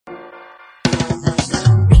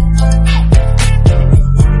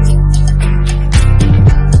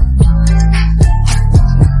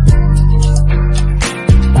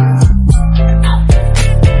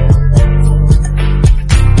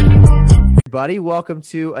everybody. Welcome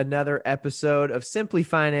to another episode of Simply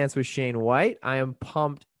Finance with Shane White. I am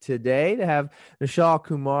pumped today to have Nishal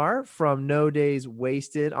Kumar from No Days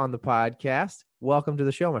Wasted on the podcast. Welcome to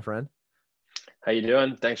the show, my friend. How you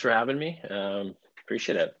doing? Thanks for having me.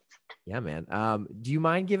 Appreciate it. Yeah, man. Do you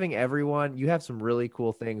mind giving everyone, you have some really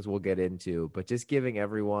cool things we'll get into, but just giving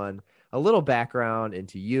everyone a little background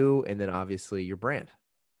into you and then obviously your brand.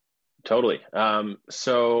 Totally.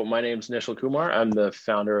 So my name's Nishal Kumar. I'm the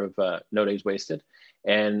founder of No Days Wasted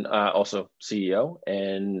and also CEO.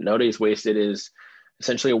 And No Days Wasted is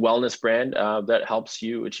essentially a wellness brand that helps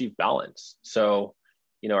you achieve balance. So,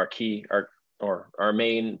 our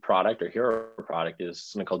main product or hero product is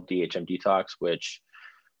something called DHM Detox, which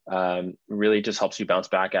really just helps you bounce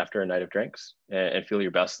back after a night of drinks and feel your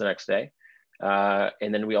best the next day.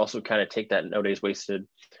 And then we also kind of take that No Days Wasted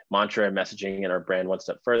mantra and messaging in our brand one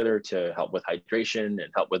step further to help with hydration and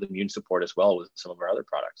help with immune support as well with some of our other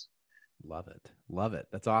products. Love it. Love it.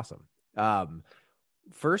 That's awesome.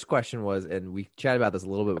 First question was, and we chatted about this a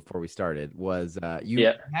little bit before we started, was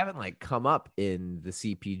you haven't come up in the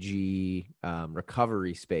CPG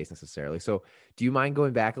recovery space necessarily. So do you mind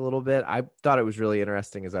going back a little bit? I thought it was really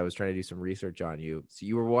interesting as I was trying to do some research on you. So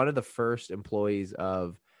you were one of the first employees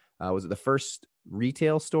of, was it the first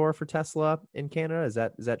retail store for Tesla in Canada? Is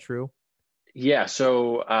that true? Yeah.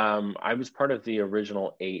 So I was part of the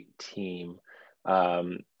original 8 team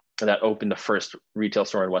that opened the first retail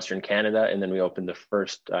store in Western Canada. And then we opened the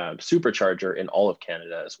first supercharger in all of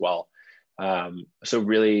Canada as well. So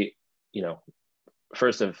really,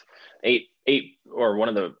 first of eight or one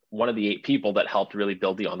of the 8 people that helped really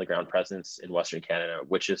build the on the ground presence in Western Canada,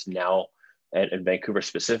 which is now and Vancouver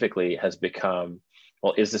specifically has become,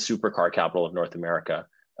 is the supercar capital of North America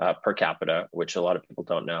per capita, which a lot of people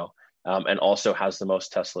don't know, and also has the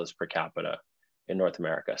most Teslas per capita in North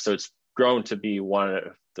America. So it's grown to be one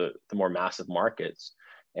of the more massive markets.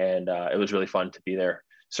 And it was really fun to be there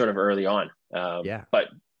sort of early on. But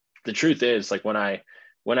the truth is, when I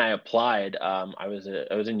applied, I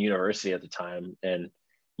was in university at the time, and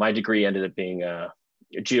my degree ended up being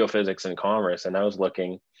geophysics and commerce. And I was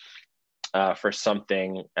looking for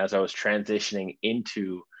something as I was transitioning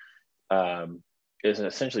into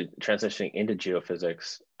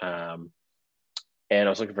geophysics. And I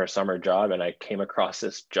was looking for a summer job, and I came across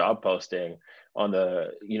this job posting on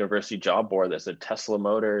the university job board that said Tesla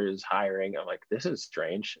Motors hiring. I'm like, this is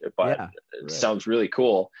strange, but it sounds really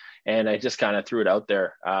cool. And I just kind of threw it out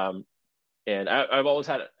there. And I've always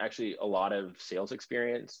had actually a lot of sales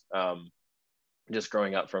experience, just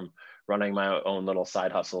growing up from running my own little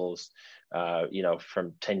side hustles,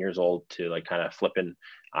 from 10 years old to kind of flipping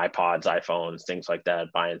iPods, iPhones, things like that,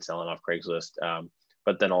 buying and selling off Craigslist.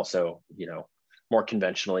 But then also, more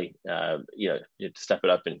conventionally, you step it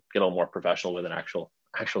up and get a little more professional with an actual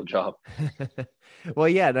job. Well,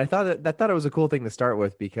 yeah. And I thought it was a cool thing to start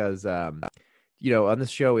with because, on this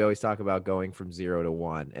show, we always talk about going from 0 to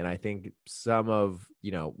 1. And I think some of,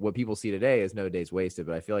 what people see today is No Days Wasted,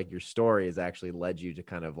 but I feel like your story has actually led you to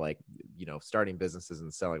kind of starting businesses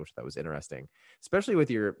and selling, which I thought was interesting, especially with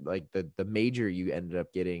your, the major you ended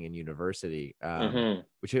up getting in university,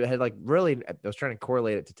 which had really, I was trying to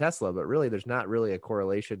correlate it to Tesla, but really there's not really a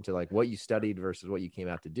correlation to what you studied versus what you came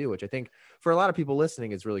out to do, which I think for a lot of people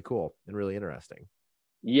listening is really cool and really interesting.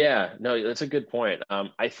 Yeah, no, that's a good point.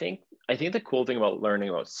 I think the cool thing about learning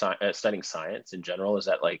about studying science in general is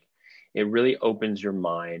that it really opens your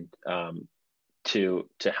mind to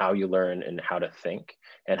how you learn and how to think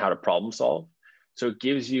and how to problem solve. So it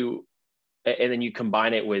gives you, and then you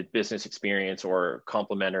combine it with business experience or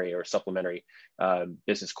complementary or supplementary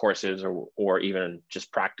business courses, or even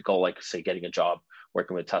just practical, say getting a job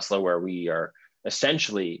working with Tesla, where we are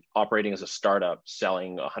essentially operating as a startup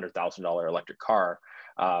selling a $100,000 electric car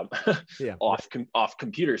off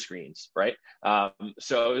computer screens, right?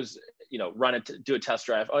 So it was, do a test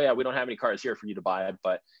drive. Oh yeah, we don't have any cars here for you to buy,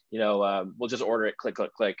 but we'll just order it. Click,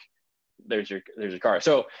 click, click. There's your car.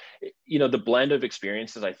 So, the blend of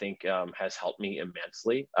experiences I think has helped me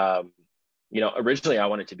immensely. Originally I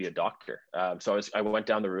wanted to be a doctor. So I went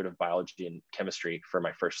down the route of biology and chemistry for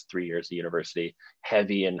my first 3 years of university,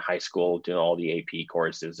 heavy in high school, doing all the AP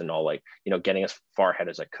courses and all getting as far ahead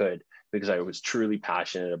as I could, because I was truly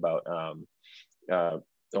passionate about,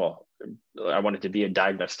 I wanted to be a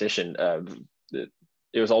diagnostician.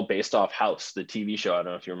 It was all based off House, the TV show. I don't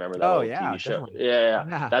know if you remember that old TV show.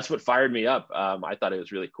 Yeah. That's what fired me up. I thought it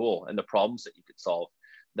was really cool. And the problems that you could solve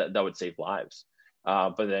that would save lives.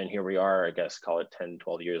 But then here we are, I guess, call it 10,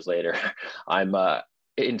 12 years later. I'm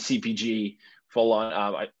in CPG full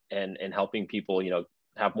on and helping people,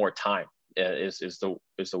 have more time is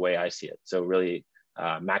the way I see it. So really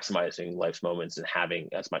maximizing life's moments and having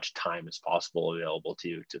as much time as possible available to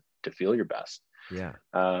you to feel your best. Yeah.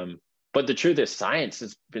 But the truth is, science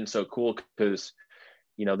has been so cool because,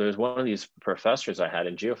 there's one of these professors I had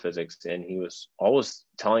in geophysics, and he was always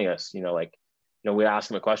telling us, we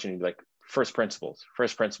ask him a question, he'd be like, first principles.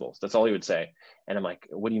 That's all he would say. And I'm like,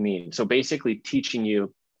 what do you mean? So basically teaching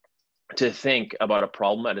you to think about a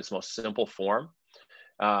problem at its most simple form,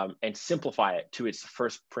 and simplify it to its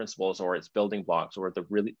first principles or its building blocks or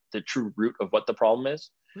the true root of what the problem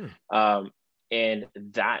is. And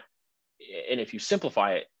if you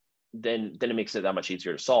simplify it, then it makes it that much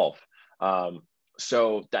easier to solve.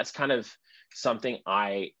 So that's kind of something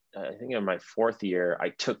I think in my fourth year, I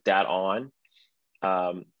took that on.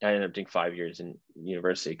 I ended up doing 5 years in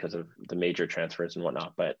university because of the major transfers and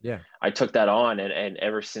whatnot. But Yeah. I took that on, and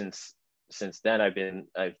ever since then,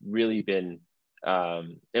 I've really been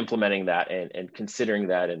implementing that and considering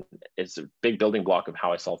that, and it's a big building block of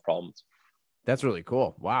how I solve problems. That's really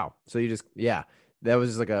cool. Wow. So you just, yeah, that was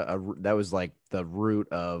just like that was like the root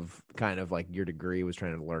of kind of like your degree was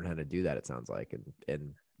trying to learn how to do that. It sounds like,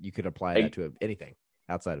 and you could apply that to anything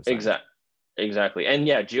outside of science. Exactly. And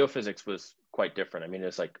yeah, geophysics was quite different. I mean,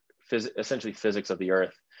 it's like essentially physics of the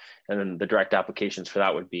earth. And then the direct applications for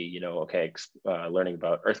that would be, learning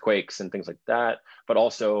about earthquakes and things like that, but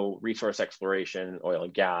also resource exploration, oil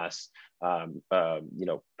and gas,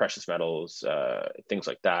 precious metals, things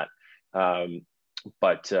like that.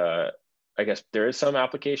 But I guess there is some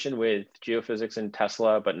application with geophysics in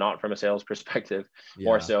Tesla, but not from a sales perspective. Yeah.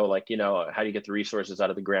 More so like, how do you get the resources out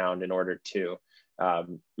of the ground in order to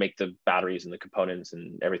make the batteries and the components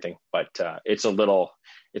and everything. But it's a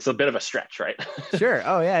bit of a stretch, right? Sure.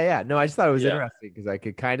 Oh yeah. No, I just thought it was interesting because I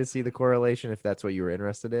could kind of see the correlation if that's what you were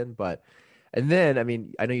interested in. And then, I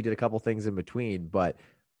mean, I know you did a couple things in between, but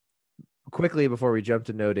quickly before we jump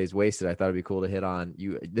to No Days Wasted, I thought it'd be cool to hit on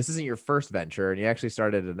you. This isn't your first venture, and you actually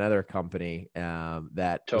started another company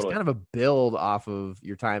that was kind of a build off of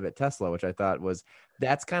your time at Tesla, which I thought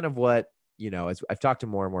that's kind of what, as I've talked to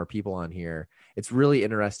more and more people on here, it's really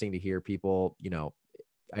interesting to hear people,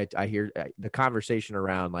 I hear the conversation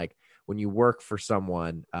around like when you work for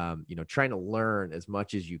someone, trying to learn as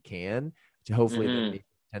much as you can to hopefully then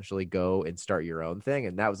potentially go and start your own thing.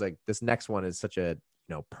 And that was like, this next one is such a,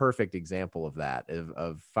 perfect example of that,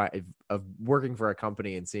 of working for a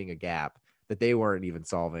company and seeing a gap that they weren't even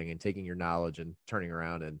solving and taking your knowledge and turning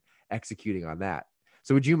around and executing on that.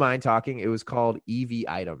 So would you mind talking? It was called EV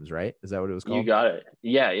Items, right? Is that what it was called? You got it.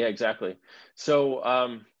 Yeah, exactly. So,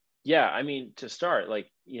 I mean, to start, like,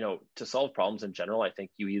 to solve problems in general, I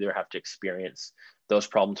think you either have to experience those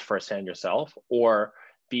problems firsthand yourself or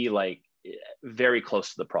be like very close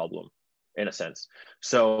to the problem in a sense.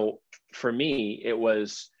 So for me, it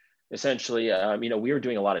was essentially, we were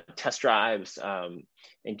doing a lot of test drives and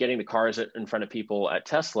getting the cars in front of people at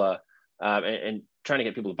Tesla and trying to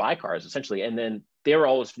get people to buy cars essentially. And then they were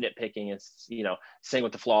always nitpicking and, saying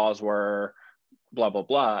what the flaws were, blah, blah,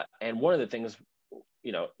 blah. And one of the things,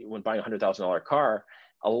 when buying a $100,000 car,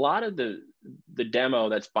 a lot of the demo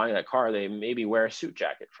that's buying that car, they maybe wear a suit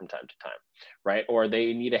jacket from time to time, right? Or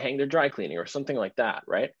they need to hang their dry cleaning or something like that,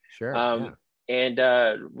 right? Sure. And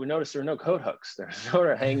we noticed there were no coat hooks. There's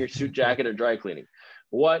nowhere to hang your suit jacket or dry cleaning.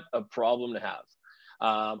 What a problem to have.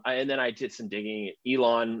 And then I did some digging.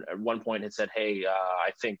 Elon at one point had said, "Hey,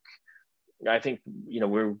 I think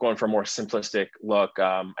we're going for a more simplistic look.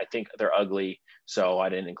 I think they're ugly, so I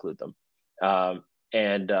didn't include them."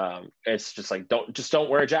 It's just like don't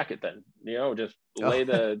wear a jacket then. Just lay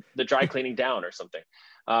the dry cleaning down or something.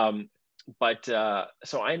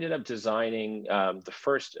 So I ended up designing the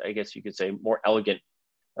first, I guess you could say, more elegant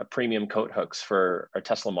premium coat hooks for our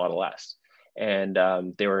Tesla Model S. And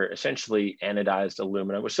they were essentially anodized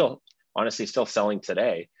aluminum. We're still selling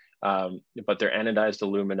today, but they're anodized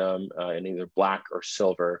aluminum in either black or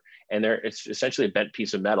silver. And it's essentially a bent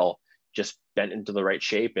piece of metal, just bent into the right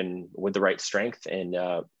shape and with the right strength and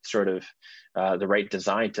the right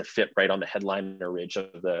design to fit right on the headliner ridge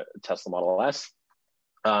of the Tesla Model S.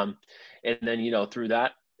 And then, through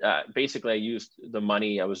that, basically I used the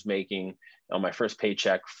money I was making on my first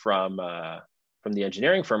paycheck from the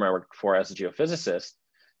engineering firm I worked for as a geophysicist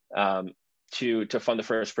to fund the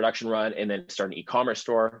first production run and then start an e-commerce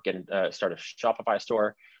store, start a Shopify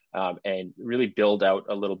store, and really build out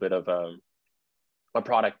a little bit of a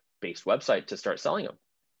product-based website to start selling them.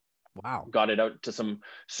 Wow. Got it out to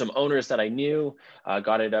some owners that I knew,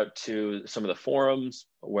 got it out to some of the forums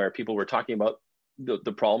where people were talking about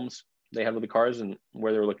the problems they had with the cars and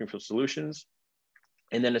where they were looking for solutions.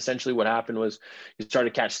 And then essentially what happened was it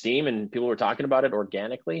started to catch steam and people were talking about it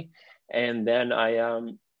organically. And then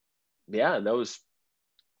that was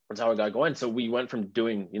that's how it got going. So we went from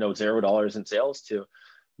doing, $0 in sales to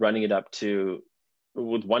running it up to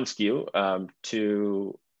with one SKU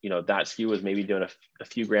to, that SKU was maybe doing a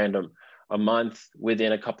few grand a month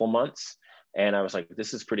within a couple months. And I was like,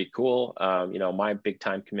 this is pretty cool. My big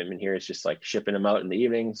time commitment here is just like shipping them out in the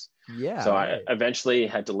evenings. Yeah, So I right. eventually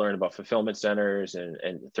had to learn about fulfillment centers and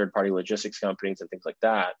third party logistics companies and things like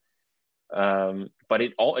that. But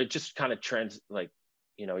it just kind of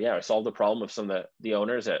I solved the problem of some of the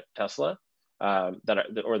owners at Tesla or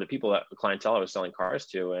the people that the clientele I was selling cars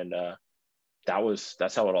to, and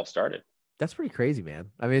that's how it all started. That's pretty crazy,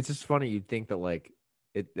 man. I mean, it's just funny. You'd think that like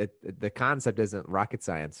the concept isn't rocket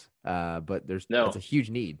science, but it's a No, huge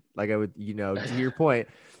need. Like I would, to your point,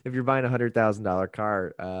 if you're buying $100,000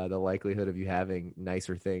 car, the likelihood of you having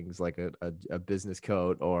nicer things like a business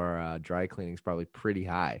coat or dry cleaning is probably pretty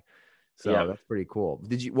high. So yeah. that's pretty cool.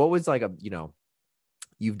 What was like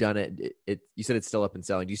you've done you said it's still up and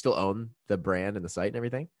selling. Do you still own the brand and the site and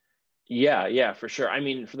everything? Yeah, for sure. I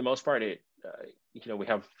mean, for the most part, we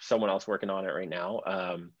have someone else working on it right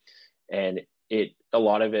now. And a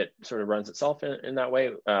lot of it sort of runs itself in that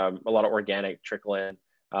way. A lot of organic trickle in.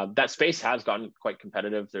 That space has gotten quite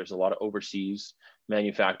competitive. There's a lot of overseas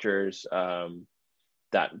manufacturers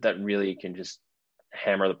that really can just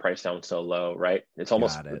hammer the price down so low, right? It's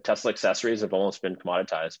almost Got it. Tesla accessories have almost been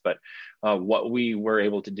commoditized. But what we were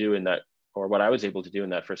able to do or what I was able to do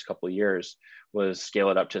in that first couple of years was scale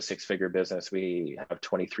it up to a 6-figure business. We have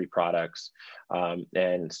 23 products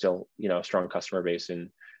and still, a strong customer base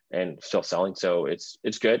and still selling. So it's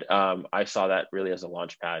good. I saw that really as a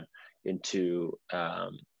launch pad into,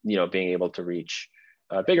 being able to reach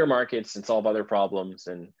bigger markets and solve other problems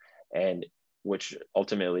and which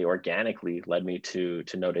ultimately organically led me to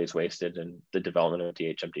No Days Wasted and the development of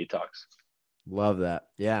DHM Detox. Love that.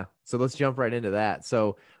 Yeah. So let's jump right into that.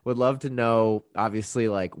 So would love to know, obviously,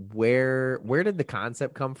 like where did the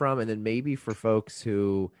concept come from? And then maybe for folks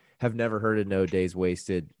who have never heard of No Days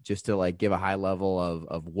Wasted, just to like give a high level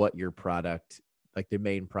of what your product, like the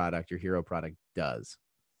main product, your hero product does.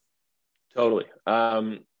 Totally.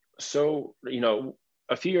 So,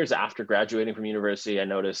 a few years after graduating from university, I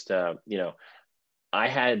noticed, I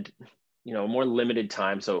had, more limited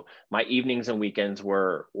time. So my evenings and weekends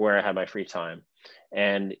were where I had my free time.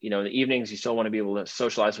 And, in the evenings, you still want to be able to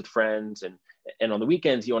socialize with friends. And on the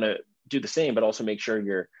weekends, you want to do the same, but also make sure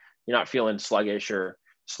you're not feeling sluggish or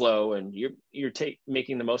slow and you're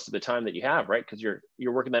making the most of the time that you have, right? Because you're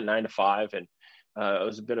working that 9 to 5. And I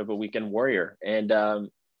was a bit of a weekend warrior. And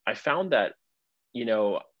I found that,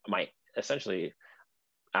 my essentially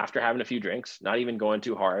after having a few drinks, not even going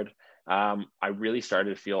too hard, I really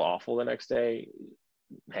started to feel awful the next day.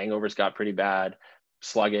 Hangovers got pretty bad,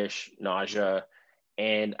 sluggish, nausea.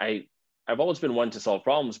 And I've always been one to solve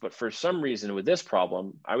problems, but for some reason with this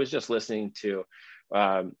problem, I was just listening to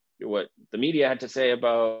what the media had to say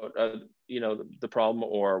about, the problem,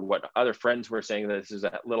 or what other friends were saying that this is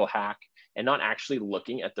a little hack, and not actually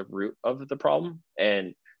looking at the root of the problem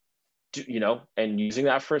and using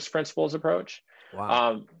that first principles approach.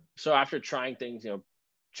 Wow. So after trying things,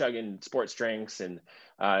 chugging sports drinks and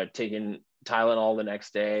taking Tylenol the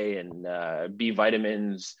next day and B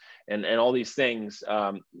vitamins and all these things,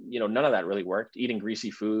 none of that really worked. Eating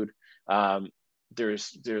greasy food,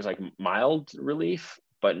 there's like mild relief,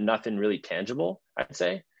 but nothing really tangible, I'd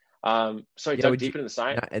say. So I dug deep into the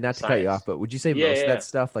science. Not to cut you off, but would you say Yeah, most of yeah, that yeah.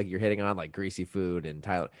 stuff, like you're hitting on like greasy food and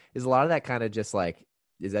Tyler, is a lot of that kind of just like,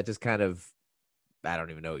 is that just kind of, I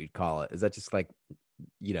don't even know what you'd call it. Is that just like,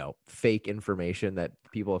 fake information that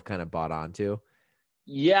people have kind of bought onto?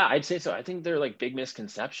 Yeah, I'd say so. I think they're like big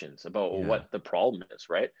misconceptions about Yeah. what the problem is,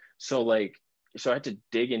 right? So I had to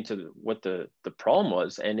dig into what the problem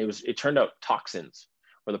was, and it turned out toxins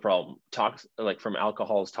were the problem. Like from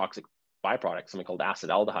alcohol's toxic byproduct, something called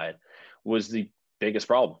acetaldehyde, was the biggest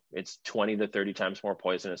problem. It's 20 to 30 times more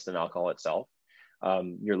poisonous than alcohol itself.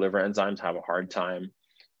 Your liver enzymes have a hard time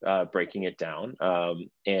breaking it down,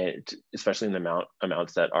 and especially in the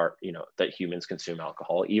amounts that are that humans consume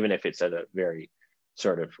alcohol, even if it's at a very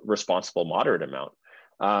sort of responsible moderate amount.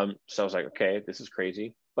 So I was like, okay, this is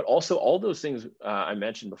crazy. But also all those things I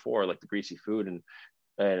mentioned before, like the greasy food and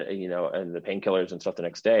and the painkillers and stuff the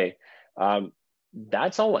next day,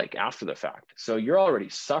 that's all like after the fact. So you're already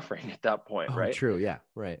suffering at that point, Oh, right? true. Yeah.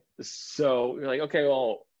 Right. So you're like, okay,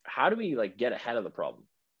 well, how do we like get ahead of the problem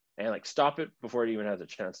and like stop it before it even has a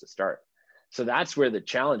chance to start? So that's where the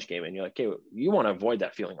challenge came in. You're like, okay, you want to avoid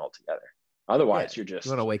that feeling altogether. Yeah. Otherwise, you're You want to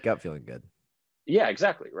just, wake up feeling good. yeah,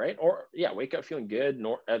 exactly, right? Or yeah, wake up feeling good,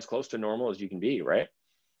 as close to normal as you can be, right?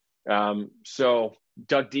 So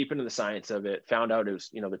dug deep into the science of it, found out it was,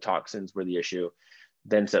 the toxins were the issue.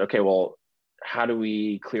 then said, okay, well, how do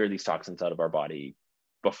we clear these toxins out of our body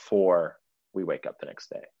before we wake up the next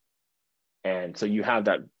day? And so you have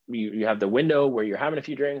that, you have the window where you're having a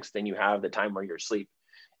few drinks, then you have the time where you're asleep,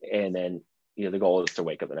 and then the goal is to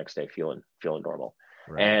wake up the next day feeling normal.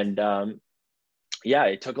 Right. And yeah,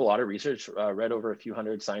 it took a lot of research. Read over a few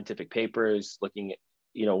hundred scientific papers, looking at,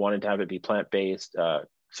 wanted to have it be plant-based.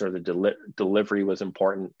 Sort of the delivery was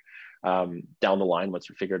important. Down the line, once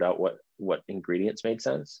we figured out what ingredients made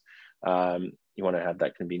sense, you want to have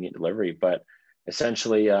that convenient delivery. But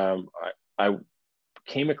essentially, I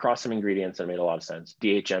came across some ingredients that made a lot of sense.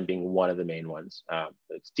 DHM being one of the main ones.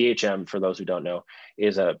 It's DHM, for those who don't know,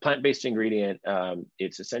 is a plant-based ingredient.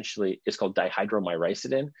 It's called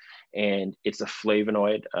dihydromyricidin, and it's a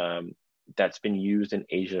flavonoid that's been used in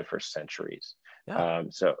Asia for centuries. Yeah.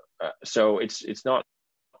 So it's not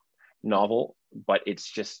novel, but it's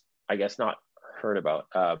just, I guess, not heard about.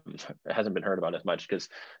 It hasn't been heard about as much because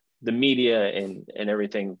the media and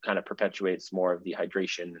everything kind of perpetuates more of the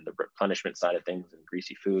hydration and the replenishment side of things and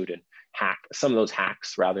greasy food and some of those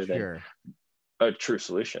hacks rather than a true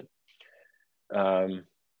solution.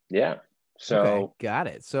 Yeah. So okay, got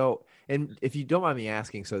it. So, and if you don't mind me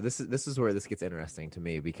asking, so this is where this gets interesting to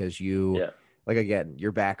me, because like, again,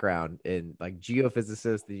 your background in like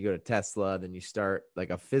geophysicist, then you go to Tesla, then you start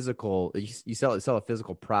like you sell a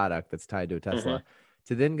physical product that's tied to a Tesla,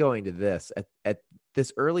 to then going to this at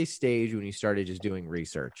this early stage when you started just doing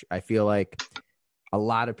research. I feel like a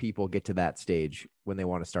lot of people get to that stage when they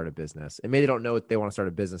want to start a business, and maybe they don't know if they want to start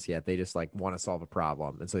a business yet. They just like want to solve a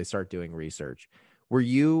problem, and so they start doing research. When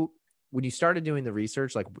you started doing the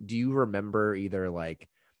research, like, do you remember either like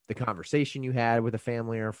the conversation you had with a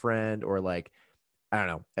family or a friend, or like, I don't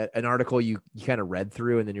know, an article you kind of read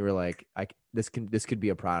through, and then you were like, this could be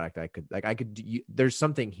a product there's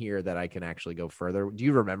something here that I can actually go further. Do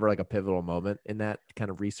you remember like a pivotal moment in that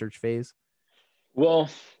kind of research phase? Well,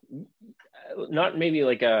 not maybe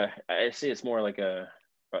like I say it's more like a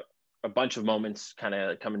bunch of moments kind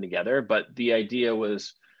of coming together, but the idea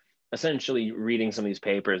was essentially reading some of these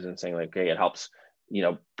papers and saying like, okay, it helps,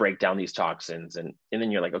 break down these toxins. And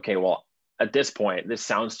then you're like, okay, well, at this point, this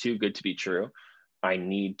sounds too good to be true. I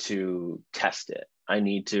need to test it. I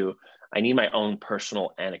need my own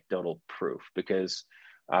personal anecdotal proof, because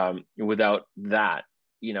without that,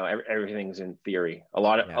 everything's in theory. A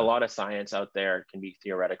lot of science out there can be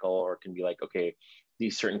theoretical, or can be like, okay,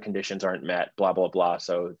 these certain conditions aren't met, blah, blah, blah.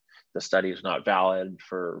 So the study is not valid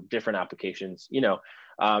for different applications,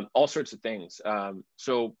 all sorts of things.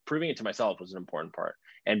 So proving it to myself was an important part,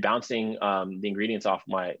 and bouncing the ingredients off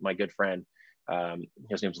my good friend.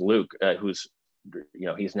 His name's Luke, who's,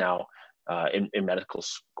 he's now in medical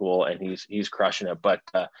school, and he's crushing it. But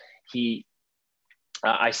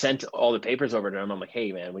I sent all the papers over to him. I'm like,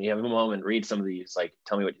 hey man, when you have a moment, read some of these, like,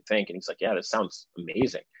 tell me what you think. And he's like, yeah, this sounds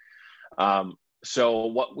amazing.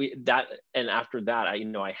 So and after that,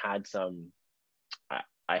 I had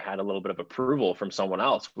I had a little bit of approval from someone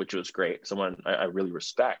else, which was great. Someone I really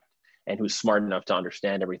respect, and who's smart enough to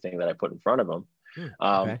understand everything that I put in front of him.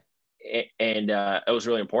 Okay. And it was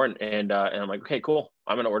really important. And I'm like, okay, cool.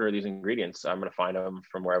 I'm going to order these ingredients. I'm going to find them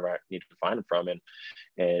from wherever I need to find them from.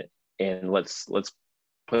 And let's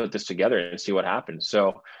put this together and see what happens.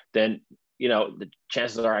 So then, the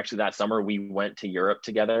chances are actually that summer we went to Europe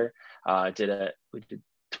together. We did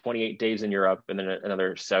 28 days in Europe, and then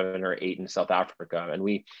another 7 or 8 in South Africa. And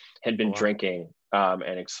we had been drinking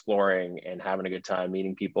and exploring and having a good time,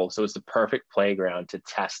 meeting people. So it's the perfect playground to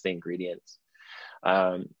test the ingredients.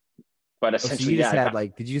 But essentially, so you just had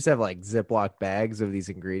did you just have like Ziploc bags of these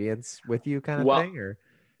ingredients with you, kind of thing? Or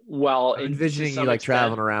well, I'm envisioning you like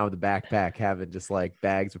traveling around with a backpack, having just like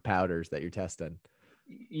bags of powders that you're testing.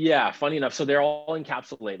 Yeah, funny enough. So they're all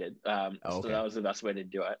encapsulated. So that was the best way to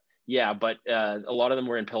do it. Yeah, but a lot of them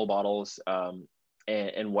were in pill bottles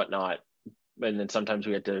and whatnot. And then sometimes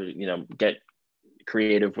we had to, get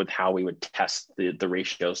creative with how we would test the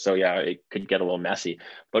ratio. So yeah, it could get a little messy,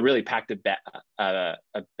 but really packed a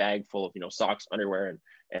bag full of, socks, underwear,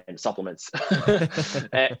 and supplements.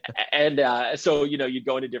 and so, you'd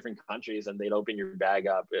go into different countries and they'd open your bag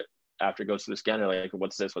up after it goes through the scanner, like,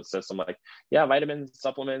 what's this? I'm like, yeah, vitamins,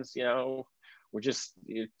 supplements, we're just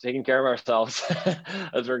taking care of ourselves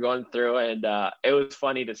as we're going through. And it was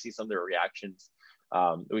funny to see some of the reactions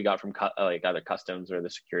we got from like either customs or the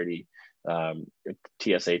security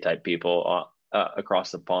TSA type people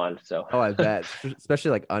across the pond. So I bet,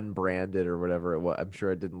 especially like unbranded or whatever it was. I'm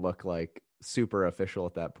sure it didn't look like super official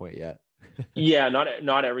at that point yet. Yeah,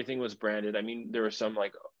 not everything was branded. I mean, there were some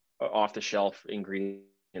like off the shelf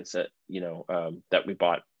ingredients that that we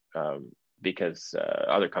bought because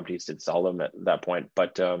other companies did sell them at that point.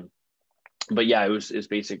 But yeah, it was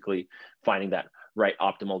basically finding that right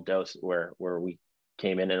optimal dose where we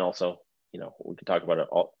came in, and also, we can talk about it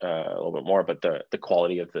a little bit more, but the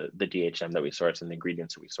quality of the DHM that we source and the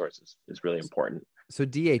ingredients that we source is really important So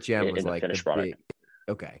DHM was in the like the finished product. big.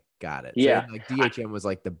 Okay, got it. So Yeah, like DHM was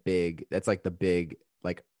like the big. That's like the big,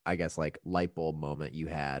 like I guess like light bulb moment you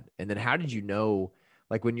had. And then how did you know?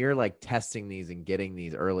 Like when you're like testing these and getting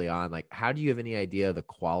these early on, like how do you have any idea of the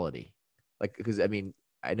quality? Like because I mean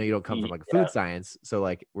I know you don't come from like yeah. food science, so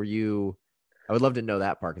like were you? I would love to know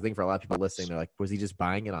that part. 'Cause I think for a lot of people listening, they're like, was he just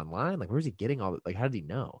buying it online? Like where's he getting all? Like how did he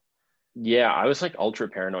know? Yeah, I was like ultra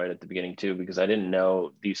paranoid at the beginning too, because I didn't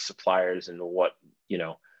know these suppliers and what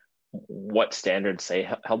standards they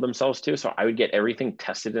held themselves to. So I would get everything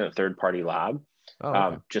tested in a third party lab, Oh,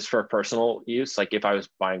 okay. just for personal use. Like if I was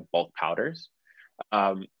buying bulk powders,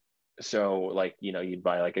 um, so like you'd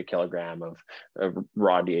buy like a kilogram of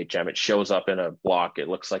raw DHM. It shows up in a block. It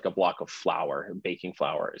looks like a block of flour, baking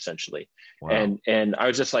flour, essentially. Wow. And I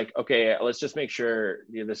was just like, okay, let's just make sure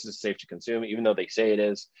this is safe to consume, even though they say it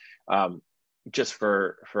is, just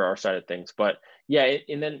for our side of things. But yeah,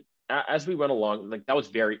 and then as we went along, like that was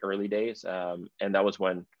very early days, and that was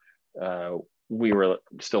when we were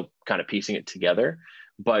still kind of piecing it together.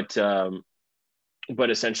 But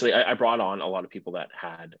essentially, I brought on a lot of people that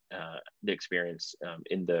had the experience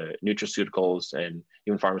in the nutraceuticals and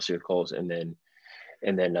even pharmaceuticals, and then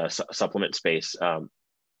supplement space,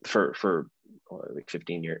 for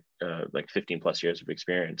like 15 plus years of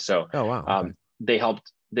experience. So Oh, wow. Okay. they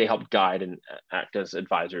helped guide and act as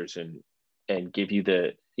advisors, and give you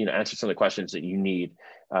the answer some of the questions that you need,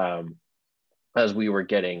 as we were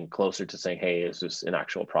getting closer to saying, hey, is this an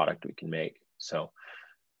actual product we can make? So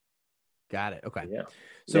Got it. Okay. yeah.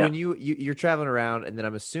 So Yeah. when you're traveling around, and then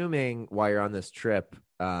I'm assuming while you're on this trip,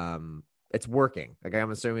 it's working. Like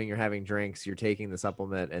I'm assuming you're having drinks, you're taking the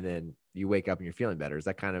supplement, and then you wake up and you're feeling better. Is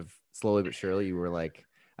that kind of slowly but surely you were like,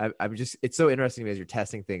 I'm just, it's so interesting to me as you're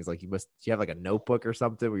testing things. Like do you have like a notebook or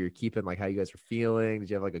something where you're keeping like how you guys are feeling? Did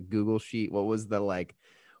you have like a Google sheet? What was the like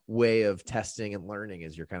way of testing and learning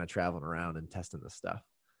as you're kind of traveling around and testing this stuff?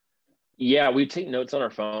 Yeah, we take notes on our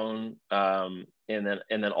phone, and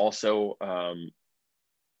then also, I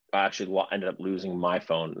actually ended up losing my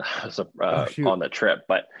phone Oh, shoot. on the trip.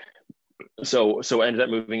 But so I ended up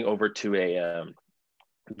moving over to a,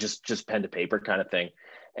 just pen to paper kind of thing,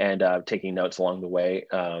 and taking notes along the way,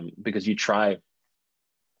 because you try,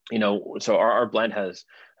 so our blend has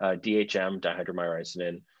DHM,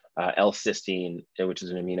 dihydromycin, L-cysteine, which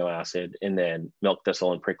is an amino acid, and then milk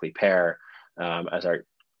thistle and prickly pear, as our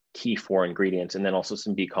key four ingredients, and then also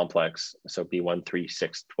some B complex, so B1, 3,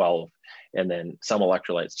 6, 12, and then some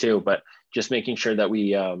electrolytes too. But just making sure that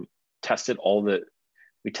tested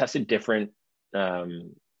we tested different,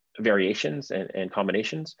 variations and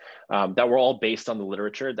combinations, that were all based on the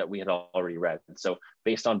literature that we had already read. So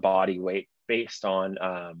based on body weight, based on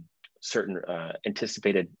certain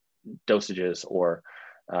anticipated dosages, or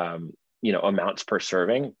amounts per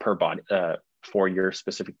serving per body, for your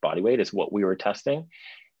specific body weight, is what we were testing.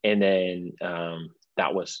 And then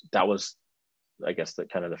that was I guess the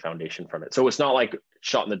kind of the foundation from it. So it's not like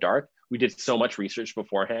shot in the dark. We did so much research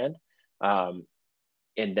beforehand, and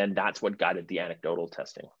then that's what guided the anecdotal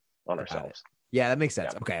testing on Got it. ourselves. Yeah, that makes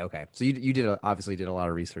sense. Yeah. Okay, okay. So you obviously did a lot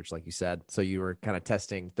of research, like you said. So you were kind of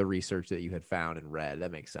testing the research that you had found and read.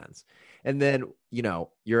 That makes sense. And then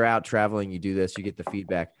you're out traveling, you do this, you get the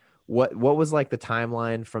feedback. What was like the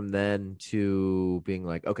timeline from then to being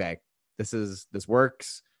like, okay, this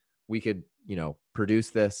works. We could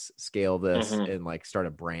produce this, scale this, Mm-hmm. and like start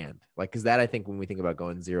a brand. Like because that I think when we think about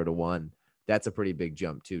going 0 to 1, that's a pretty big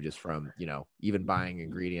jump too, just from even buying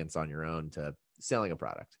ingredients on your own to selling a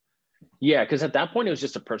product. Yeah, because at that point it was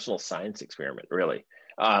just a personal science experiment, really.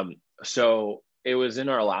 So it was in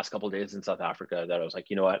our last couple of days in South Africa that I was like,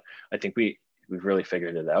 you know what, I think we've really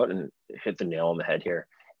figured it out and hit the nail on the head here.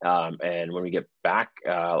 And when we get back,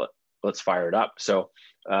 let's fire it up. So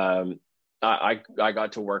I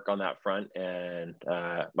got to work on that front, and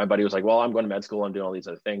my buddy was like, well, I'm going to med school, I'm doing all these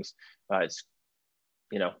other things.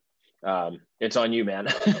 You know, it's on you, man.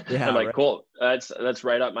 I'm Yeah, like, right. cool. That's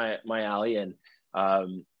right up my alley. And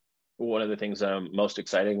one of the things I'm most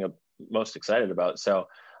excited about. So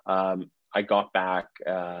I got back,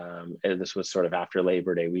 and this was sort of after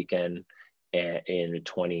Labor Day weekend in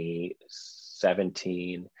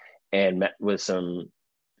 2017, and met with some,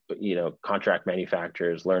 contract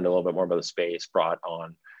manufacturers, learned a little bit more about the space, brought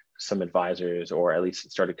on some advisors, or at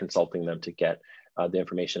least started consulting them to get the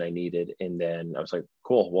information I needed. And then I was like,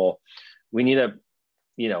 cool, well, we need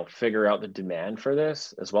figure out the demand for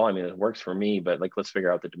this as well. I mean, it works for me, but like, let's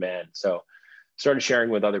figure out the demand. So started sharing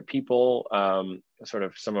with other people, sort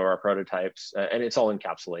of some of our prototypes, and it's all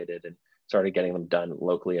encapsulated, and started getting them done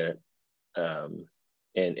locally,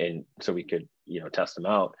 and so we could, test them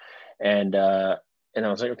out. And I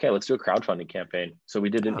was like, okay, let's do a crowdfunding campaign. So we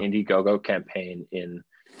did an Oh, Indiegogo campaign in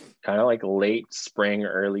kind of like late spring,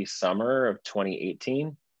 early summer of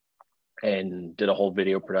 2018, and did a whole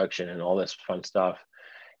video production and all this fun stuff.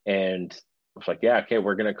 And I was like, yeah, okay,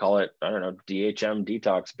 we're going to call it, I don't know, DHM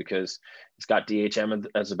Detox, because it's got DHM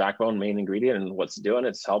as a backbone main ingredient, and what's it doing?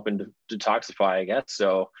 It's helping to detoxify, I guess.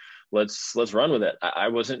 So let's run with it. I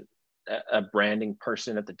wasn't a branding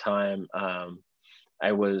person at the time.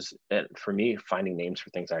 For me, finding names for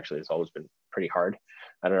things actually has always been pretty hard.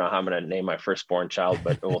 I don't know how I'm going to name my firstborn child,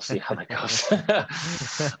 but we'll see how that goes.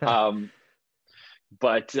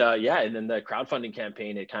 Yeah, and then the crowdfunding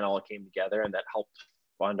campaign, it kind of all came together, and that helped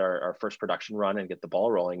fund our first production run and get the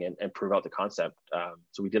ball rolling, and prove out the concept.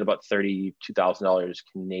 So we did about $32,000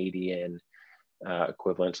 Canadian,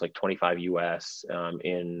 equivalent to like 25 US,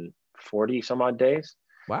 in 40 some odd days.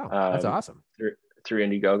 wow, that's awesome. Through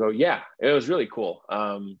Indiegogo. Yeah, it was really cool.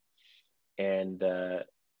 And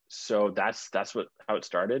so that's how it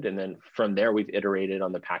started. And then from there, we've iterated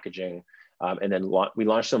on the packaging. And then we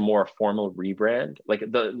launched a more formal rebrand. Like,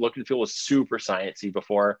 the look and feel was super sciencey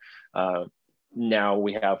before. Now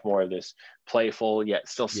we have more of this playful yet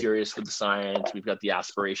still serious with the science. We've got the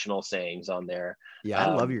aspirational sayings on there. Yeah,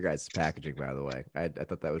 I love your guys' packaging, by the way. I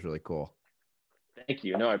thought that was really cool. Thank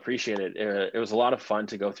you. No, I appreciate it. It was a lot of fun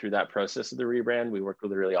to go through that process of the rebrand. We worked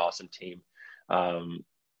with a really awesome team, out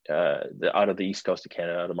of the East Coast of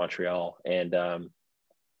Canada, out of Montreal, and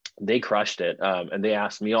they crushed it. And they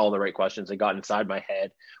asked me all the right questions. They got inside my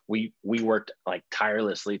head. We worked like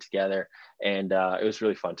tirelessly together, and it was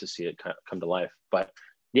really fun to see it come to life. But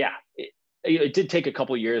yeah, it did take a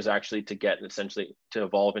couple of years actually to get essentially to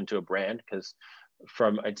evolve into a brand, because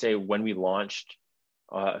from, I'd say, when we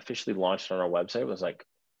officially launched on our website, was like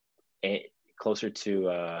closer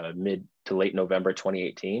to mid to late November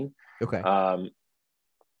 2018. Okay.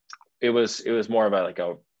 It was more of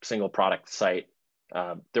a single product site.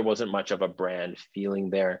 There wasn't much of a brand feeling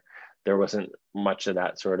there. There wasn't much of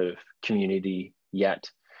that sort of community yet.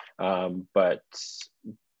 But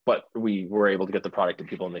we were able to get the product to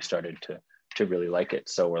people, and they started to really like it.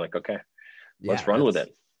 So we're like, okay, let's run with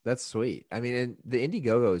it. That's sweet. I mean, and the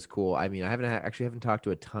Indiegogo is cool. I mean, I haven't talked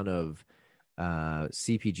to a ton of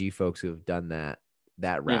CPG folks who have done that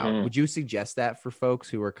route. Mm-hmm. Would you suggest that for folks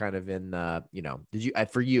who are kind of in did you,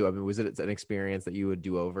 for you, I mean, was it an experience that you would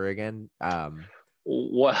do over again?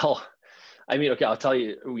 Well, I mean, okay, I'll tell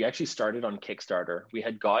you, we actually started on Kickstarter. We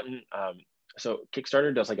had gotten, so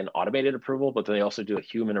Kickstarter does like an automated approval, but they also do a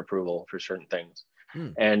human approval for certain things.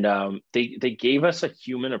 And they gave us a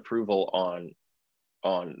human approval on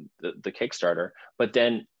the Kickstarter, but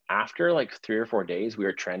then after like 3 or 4 days, we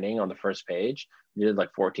were trending on the first page. We did like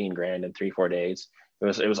 14 grand in 3-4 days. It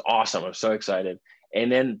was awesome. I was so excited.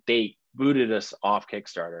 And then they booted us off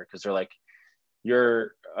Kickstarter because they're like,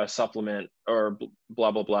 you're a supplement or blah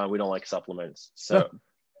blah blah. We don't like supplements. So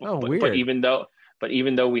weird. But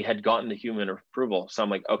even though we had gotten the human approval, so I'm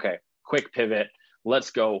like, okay, quick pivot, let's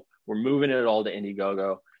go. We're moving it all to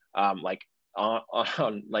Indiegogo. I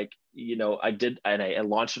did, and I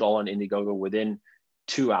launched it all on Indiegogo within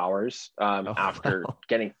 2 hours after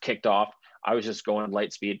getting kicked off. I was just going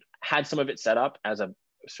light speed. Had some of it set up as a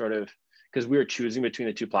sort of, because we were choosing between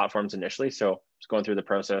the two platforms initially, so just going through the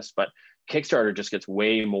process. But Kickstarter just gets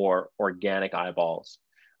way more organic eyeballs.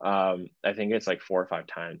 I think it's like 4 or 5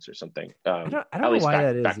 times or something. I don't know why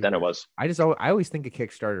that is. Back then it was. I always think of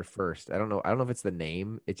Kickstarter first. I don't know if it's the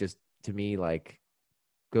name. It just, to me, like,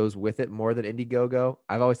 goes with it more than Indiegogo.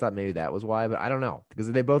 I've always thought maybe that was why, but I don't know,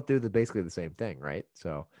 because they both do basically the same thing, right?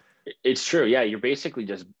 So it's true. Yeah, you're basically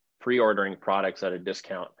just pre-ordering products at a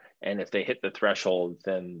discount, and if they hit the threshold,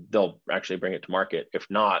 then they'll actually bring it to market. If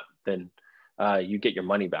not, then you get your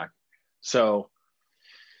money back. So,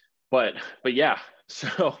 but yeah,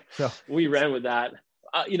 so we ran with that.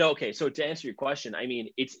 Okay. So to answer your question, I mean,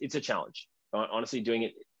 it's a challenge. Honestly, doing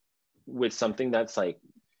it with something that's like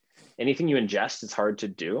anything you ingest, it's hard to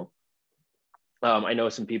do. I know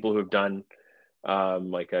some people who have done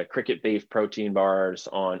like a cricket-based protein bars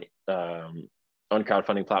on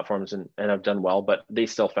crowdfunding platforms and have done well, but they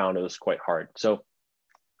still found it was quite hard. So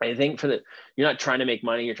I think you're not trying to make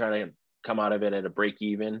money, you're trying to come out of it at a break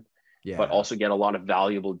even, but also get a lot of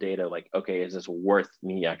valuable data. Like, okay, is this worth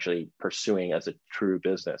me actually pursuing as a true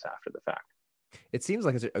business after the fact? It seems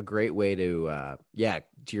like it's a great way to, yeah,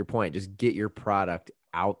 to your point, just get your product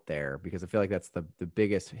out there, because I feel like that's the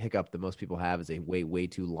biggest hiccup that most people have is they wait way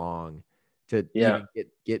too long to Yeah, even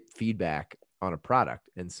get feedback on a product.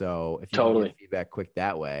 And so if you can get totally. feedback quick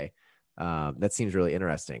that way, that seems really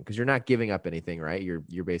interesting because you're not giving up anything, right?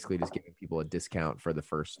 You're basically just giving people a discount for the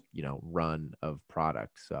first, run of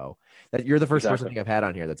product. So that you're the first person I Exactly. think I've had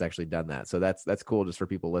on here that's actually done that. So that's cool just for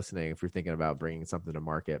people listening. If you're thinking about bringing something to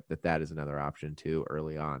market, that is another option too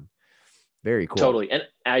early on. Very cool. Totally. And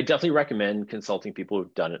I definitely recommend consulting people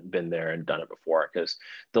who've done it, been there and done it before, because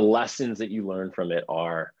the lessons that you learn from it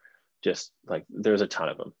are just like there's a ton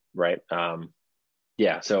of them, right?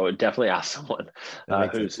 Yeah. So definitely ask someone That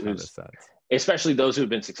makes a ton of who's sense. especially those who've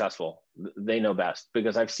been successful. They know best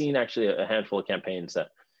because I've seen actually a handful of campaigns that,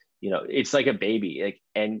 it's like a baby, like,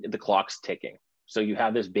 and the clock's ticking. So you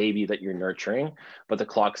have this baby that you're nurturing, but the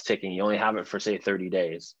clock's ticking. You only have it for say 30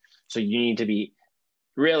 days. So you need to be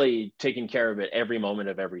really taking care of it every moment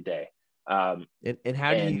of every day. And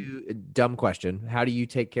how do And you, dumb question, how do you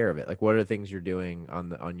take care of it? Like what are the things you're doing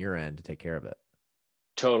on your end to take care of it?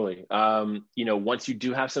 totally, once you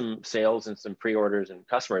do have some sales and some pre-orders and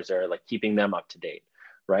customers there, like keeping them up to date,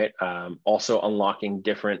 right? Also unlocking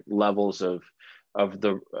different levels of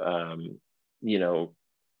the, you know,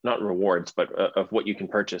 not rewards, but of what you can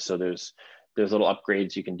purchase. So there's little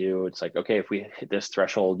upgrades you can do. It's like, okay, if we hit this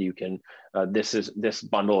threshold, you can, this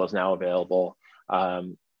bundle is now available.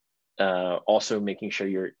 Also making sure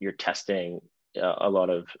you're testing a lot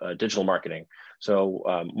of digital marketing. So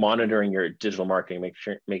monitoring your digital marketing,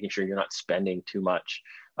 making sure you're not spending too much,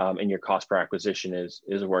 and your cost per acquisition is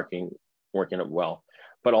working it well.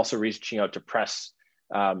 But also reaching out to press.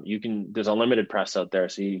 There's unlimited press out there,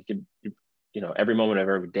 so you could, every moment of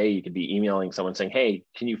every day you could be emailing someone saying, hey,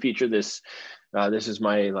 can you feature this? This is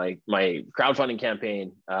my crowdfunding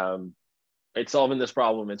campaign. It's solving this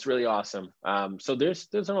problem. It's really awesome. So there's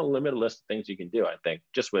an unlimited list of things you can do, I think,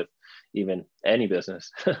 just with even any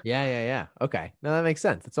business. Yeah. Okay. No, that makes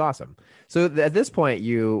sense. It's awesome. So at this point,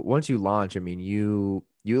 once you launch, I mean, you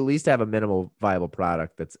at least have a minimal viable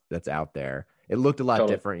product that's out there. It looked a lot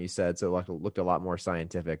Totally. different, you said, so it looked a lot more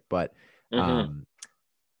scientific. But Mm-hmm. um,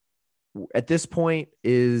 at this point,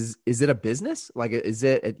 is it a business? Like, is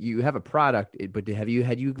it you have a product, but had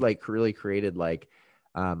you like really created like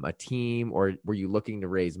a team, or were you looking to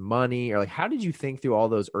raise money, or like how did you think through all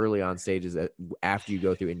those early on stages after you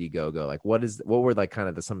go through Indiegogo? Like what were like kind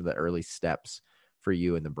of some of the early steps for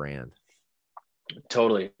you and the brand?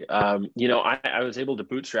 Totally. I was able to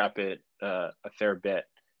bootstrap it a fair bit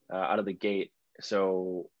out of the gate.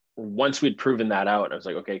 So once we'd proven that out, I was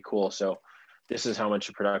like, okay, cool. So this is how much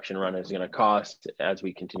a production run is going to cost as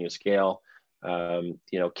we continue to scale. Can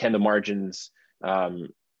the margins um,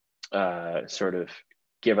 sort of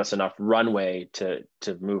give us enough runway to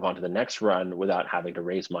move on to the next run without having to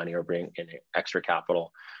raise money or bring in extra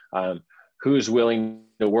capital? Um, who's willing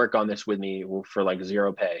to work on this with me for like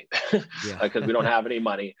zero pay Yeah. because we don't have any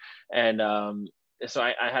money? And so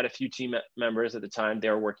I had a few team members at the time. They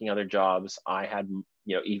were working other jobs. I had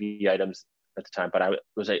EV items at the time, but I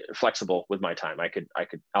was flexible with my time. I could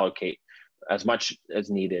allocate as much as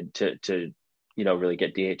needed to really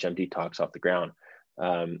get DHM Detox off the ground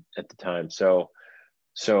at the time. So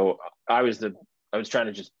I was trying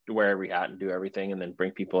to just wear every hat and do everything, and then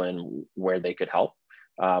bring people in where they could help.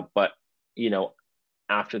 But you know,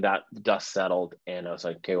 after that, the dust settled, and I was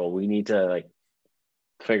like, okay, well, we need to like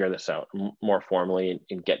figure this out more formally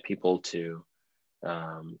and get people to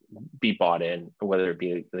be bought in, whether it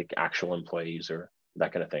be like actual employees or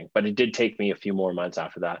that kind of thing. But it did take me a few more months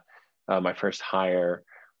after that. My first hire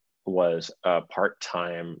was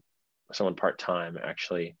someone part time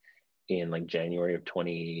actually in like January of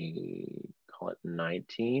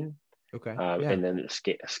 2019. Okay. Yeah. And then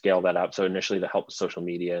scale that up. So initially to help with social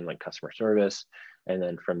media and like customer service. And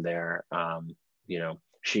then from there,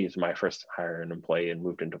 she's my first hire an employee and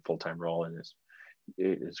moved into a full-time role and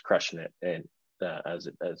is crushing it. And as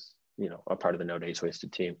a part of the No Days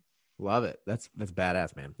Wasted team. Love it. That's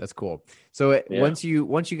badass, man. That's cool. So Yeah. once you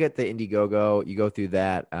get the Indiegogo, you go through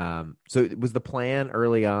that. So was the plan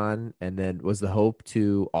early on, and then was the hope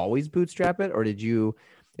to always bootstrap it, or did you?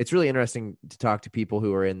 It's really interesting to talk to people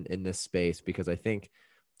who are in this space, because I think,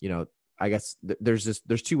 I guess there's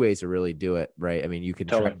two ways to really do it, right? I mean, you can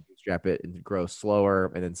try to Totally. bootstrap it and grow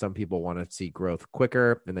slower, and then some people want to see growth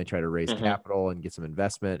quicker, and they try to raise Mm-hmm. capital and get some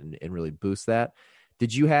investment and really boost that.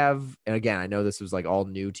 Did you have, and again, I know this was like all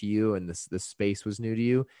new to you and this space was new to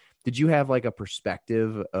you. Did you have like a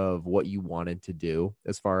perspective of what you wanted to do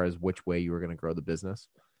as far as which way you were going to grow the business?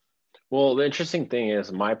 Well, the interesting thing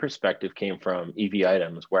is my perspective came from EV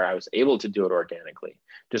items where I was able to do it organically.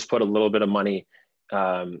 Just put a little bit of money,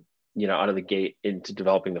 um, out of the gate into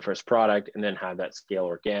developing the first product and then have that scale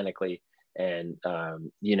organically. And,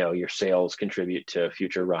 your sales contribute to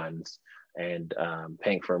future runs and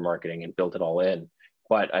paying for marketing and build it all in.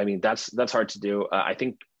 But I mean, that's hard to do. I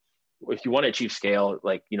think if you want to achieve scale,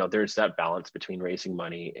 like, there's that balance between raising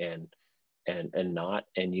money and not,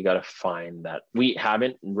 and you got to find that. We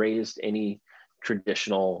haven't raised any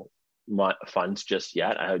traditional funds just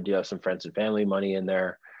yet. I do have some friends and family money in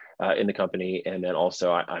there, in the company, and then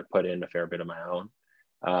also I put in a fair bit of my own,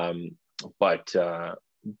 um, but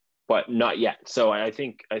not yet. So I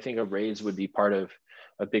think a raise would be part of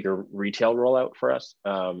a bigger retail rollout for us,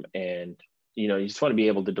 and you just want to be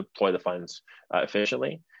able to deploy the funds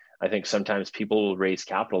efficiently. I think sometimes people will raise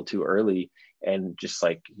capital too early and just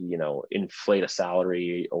like inflate a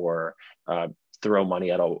salary or throw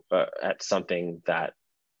money at something that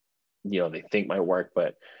they think might work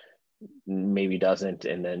but maybe doesn't,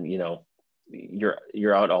 and then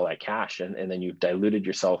you're out all that cash, and then you've diluted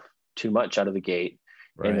yourself too much out of the gate,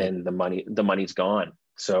 and Right. then the money's gone.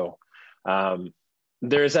 So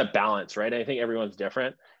there's that balance, right? I think everyone's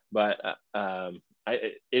different, but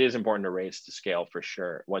it is important to raise to scale for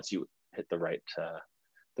sure once you hit the right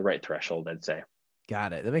threshold, I'd say.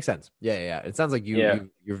 Got it. That makes sense. Yeah, yeah. It sounds like Yeah.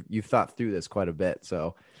 you've thought through this quite a bit.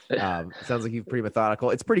 So it sounds like you've pretty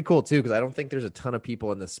methodical. It's pretty cool too, because I don't think there's a ton of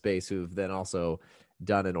people in this space who've then also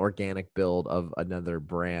done an organic build of another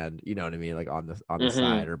brand, you know what I mean, like on the Hmm.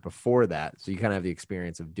 side or before that. So you kind of have the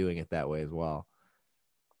experience of doing it that way as well.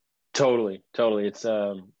 Totally. It's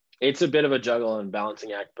a bit of a juggle and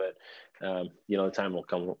balancing act, but the time will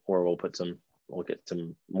come where we'll get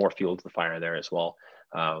some more fuel to the fire there as well.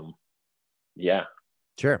 Um, yeah.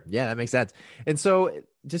 Sure. Yeah, that makes sense. And so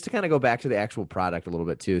just to kind of go back to the actual product a little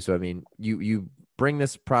bit too. So I mean, you bring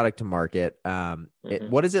this product to market. Hmm.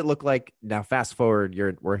 What does it look like now? Fast forward,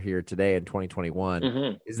 we're here today in 2021. Hmm.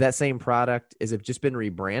 Is that same product? Is it just been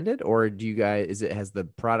rebranded, or do you guys? Has the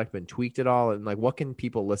product been tweaked at all? And like, what can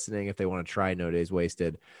people listening if they want to try No Days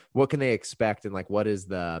Wasted? What can they expect? And like, what is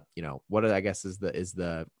the what I guess is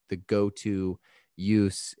the go to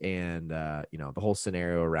use and the whole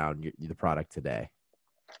scenario around the product today?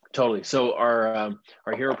 Totally. So our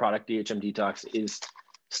hero product, DHM Detox, is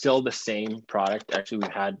still the same product. Actually,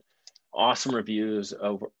 we've had awesome reviews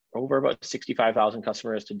over about 65,000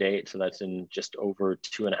 customers to date. So that's in just over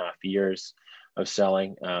 2.5 years of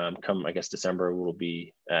selling. Come, I guess, December will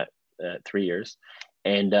be at 3 years,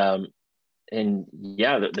 and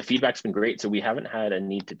yeah, the feedback's been great. So we haven't had a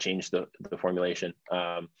need to change the formulation.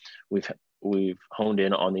 We've we've honed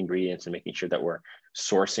in on the ingredients and making sure that we're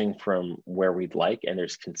sourcing from where we'd like, and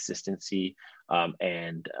there's consistency,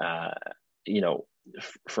 and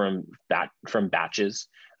from batches,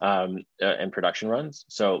 and production runs.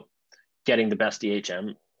 So getting the best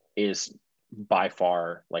DHM is by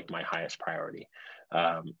far like my highest priority.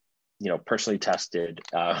 Um, personally tested,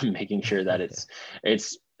 making sure that it's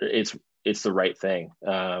it's it's the right thing,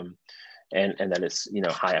 and that it's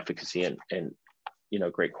high efficacy and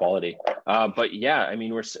great quality. But yeah, I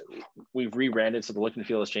mean we've rebranded, so the look and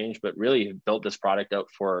feel has changed, but really built this product out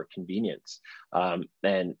for convenience,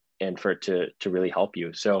 and for it to really help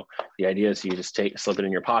you. So the idea is you just slip it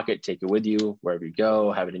in your pocket, take it with you wherever you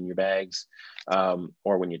go, have it in your bags,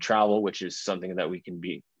 or when you travel, which is something that we can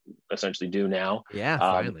be essentially do now, Yeah,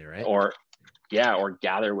 finally, right? or yeah, or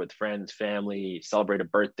gather with friends, family, celebrate a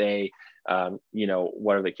birthday,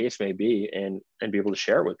 whatever the case may be, and be able to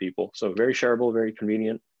share it with people. So very shareable, very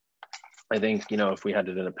convenient. I think if we had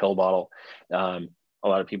it in a pill bottle, a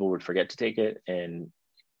lot of people would forget to take it, and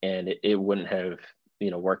it wouldn't have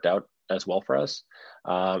worked out as well for us.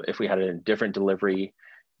 If we had it in different delivery,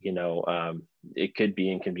 it could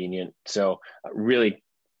be inconvenient. So really,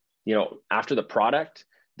 after the product,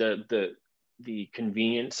 the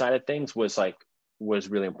convenient side of things was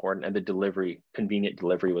really important, and the convenient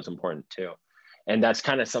delivery was important too. And that's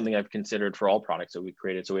kind of something I've considered for all products that we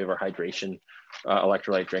created. So we have our hydration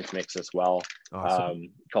electrolyte drink mix as well,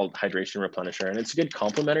 Awesome. called Hydration Replenisher, and it's a good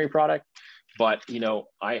complementary product. But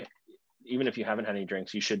I even if you haven't had any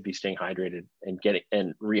drinks, you should be staying hydrated and getting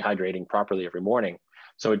and rehydrating properly every morning.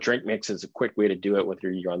 So a drink mix is a quick way to do it,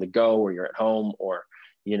 whether you're on the go or you're at home, or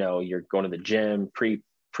you're going to the gym, pre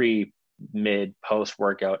mid post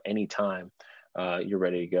workout, anytime you're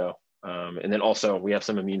ready to go. And then also we have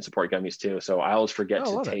some immune support gummies too. So I always forget Oh,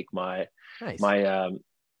 to love it. take my Nice. my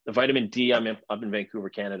the vitamin D. I'm up in Vancouver,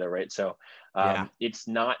 Canada, right? So Yeah. it's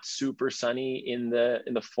not super sunny in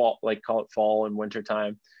the fall, like call it fall and winter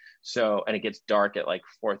time. So, and it gets dark at like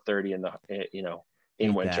 4:30 in the in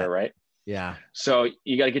Hate winter, that. right? Yeah. So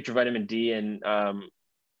you got to get your vitamin D, and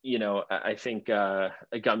I think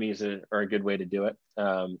gummies are a good way to do it.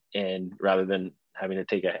 And rather than having to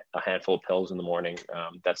take a handful of pills in the morning,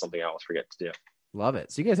 that's something I always forget to do. Love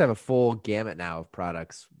it. So you guys have a full gamut now of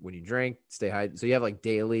products when you drink, stay hydrated. So you have like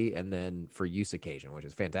daily and then for use occasion, which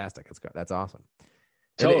is fantastic. That's awesome.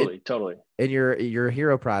 And Totally. and your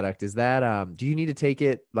hero product, is that do you need to take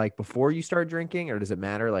it like before you start drinking, or does it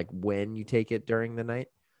matter like when you take it during the night?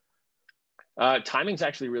 Timing's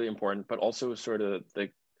actually really important, but also sort of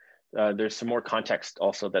there's some more context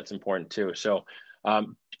also that's important too. So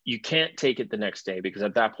you can't take it the next day because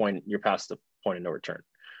at that point you're past the point of no return.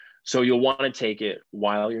 So you'll want to take it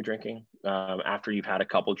while you're drinking, after you've had a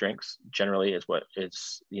couple drinks. Generally, is what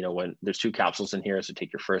it's when there's 2 capsules in here. So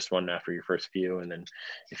take your first one after your first few, and then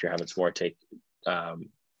if you're having some more, take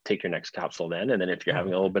your next capsule then. And then if you're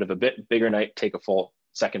having a little bit of a bit bigger night, take a full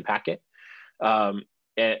second packet.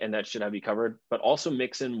 And that should have you covered. But also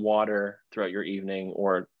mix in water throughout your evening,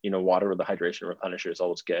 or water with the hydration replenisher is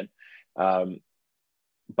always good.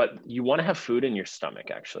 But you want to have food in your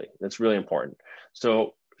stomach. Actually, that's really important.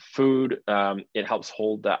 So food, it helps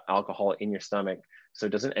hold the alcohol in your stomach, so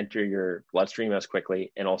it doesn't enter your bloodstream as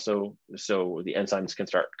quickly, and also so the enzymes can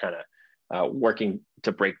start kind of working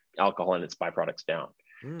to break alcohol and its byproducts down.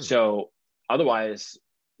 So otherwise,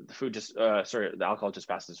 the alcohol just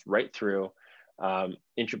passes right through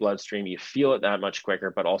into your bloodstream. You feel it that much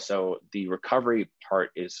quicker, but also the recovery part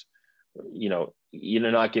is,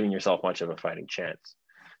 you're not giving yourself much of a fighting chance.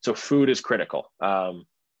 So food is critical.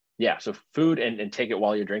 So food, and take it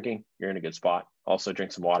while you're drinking, you're in a good spot. Also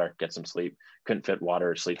drink some water, get some sleep. Couldn't fit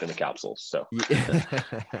water or sleep in the capsules. So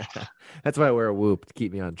that's why I wear a Whoop, to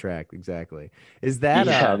keep me on track. Exactly. Is that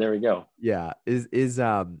there we go. Yeah.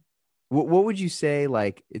 What would you say?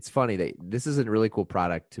 Like, it's funny that this is a really cool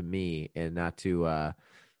product to me, and not to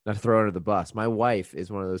throw under the bus. My wife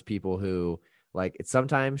is one of those people who, like,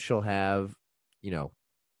 sometimes she'll have,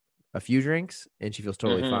 a few drinks and she feels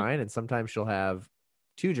totally fine. And sometimes she'll have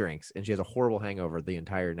 2 drinks and she has a horrible hangover the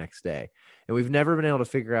entire next day. And we've never been able to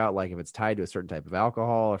figure out like if it's tied to a certain type of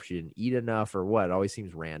alcohol, if she didn't eat enough or what. It always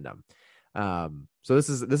seems random. So this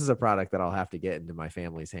is a product that I'll have to get into my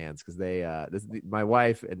family's hands, because my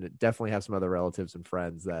wife and definitely have some other relatives and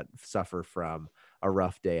friends that suffer from a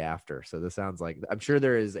rough day after. So this sounds like, I'm sure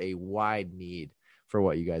there is a wide need for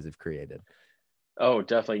what you guys have created. Oh,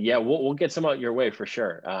 definitely. Yeah, we'll get some out your way for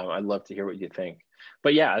sure. I'd love to hear what you think.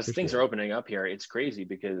 But yeah, as things are opening up here, it's crazy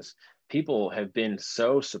because people have been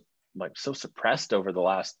so suppressed over the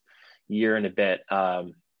last year and a bit.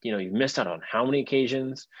 You've missed out on how many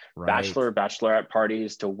occasions, right. bachelorette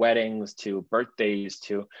parties, to weddings, to birthdays,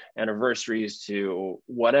 to anniversaries, to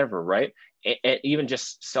whatever, right? And even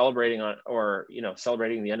just celebrating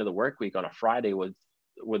celebrating the end of the work week on a Friday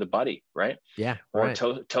with a buddy, right? Yeah. Or right.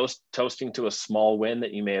 toasting to a small win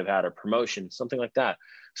that you may have had, a promotion, something like that.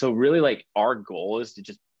 So really, like, our goal is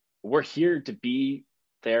we're here to be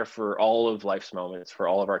there for all of life's moments, for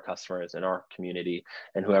all of our customers and our community,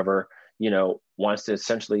 and whoever, wants to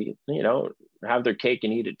essentially, have their cake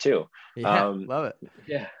and eat it too. Yeah. Love it.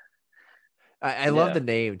 Yeah. I love the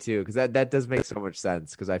name too, because that does make so much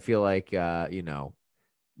sense. Because I feel like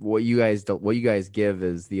what you guys give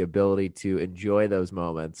is the ability to enjoy those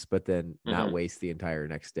moments, but then not waste the entire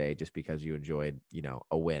next day just because you enjoyed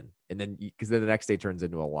a win, and then because then the next day turns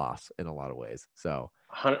into a loss in a lot of ways. So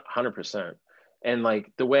 100%. And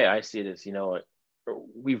like the way I see it is,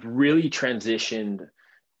 we've really transitioned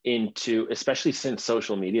into, especially since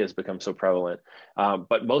social media has become so prevalent,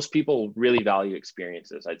 but most people really value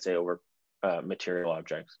experiences, I'd say, over material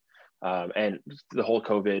objects. And the whole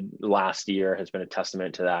COVID last year has been a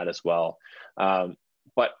testament to that as well.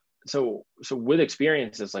 But so with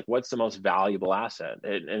experiences, like, what's the most valuable asset?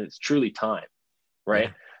 And it's truly time, right?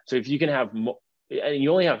 Yeah. So if you can have and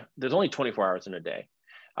there's only 24 hours in a day.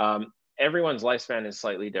 Everyone's lifespan is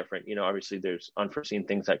slightly different. Obviously there's unforeseen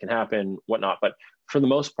things that can happen, whatnot, but for the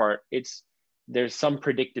most part, there's some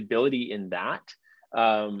predictability in that.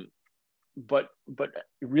 But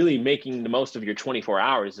really making the most of your 24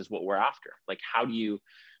 hours is what we're after. Like, how do you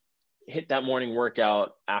hit that morning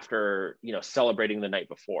workout after, celebrating the night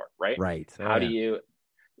before, right? Right.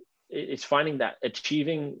 It's finding that,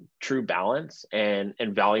 achieving true balance and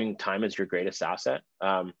valuing time as your greatest asset.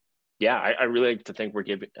 I really like to think we're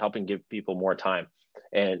helping give people more time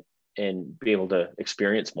and be able to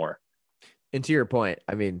experience more. And to your point,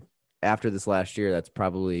 I mean, after this last year, that's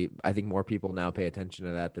probably, I think more people now pay attention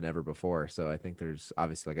to that than ever before. So I think there's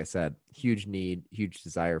obviously, like I said, huge need, huge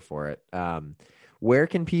desire for it. Where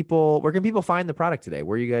can people find the product today?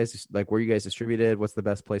 Where you guys distributed? What's the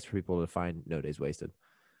best place for people to find No Days Wasted?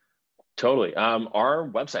 Totally. Our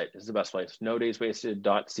website is the best place,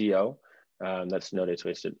 nodayswasted.co. That's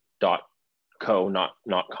nodayswasted.co,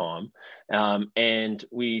 not com. And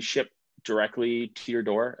we ship directly to your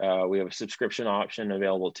door. We have a subscription option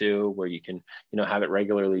available too, where you can, have it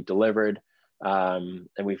regularly delivered. And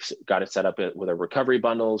we've got it set up with our recovery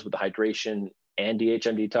bundles, with the hydration and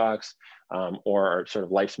DHM detox, or our sort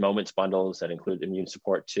of life's moments bundles that include immune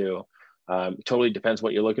support too. Totally depends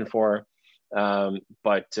what you're looking for.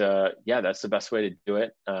 But yeah, that's the best way to do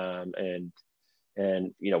it. And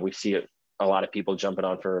we see a lot of people jumping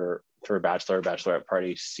on for bachelorette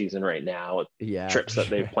party season right now. Yeah, trips that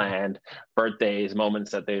they've planned, birthdays,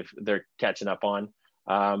 moments that they're catching up on.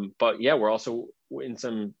 But yeah, we're also in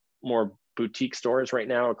some more boutique stores right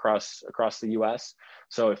now across the US.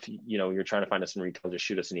 So if you're trying to find us in retail, just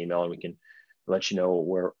shoot us an email and we can let you know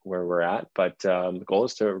where we're at. But the goal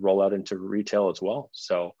is to roll out into retail as well.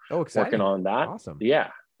 So exciting. Working on that. Awesome. Yeah,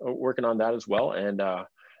 working on that as well. And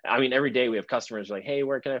I mean, every day we have customers like, hey,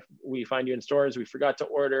 where can we find you in stores? We forgot to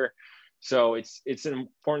order. So it's an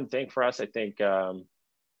important thing for us, I think, to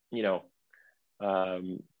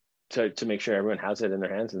make sure everyone has it in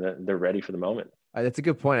their hands and that they're ready for the moment. That's a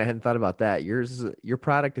good point. I hadn't thought about that. Your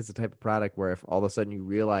product is the type of product where if all of a sudden you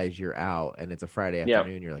realize you're out and it's a Friday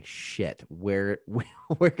afternoon, you're like, shit, where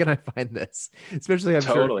can I find this? Especially, I'm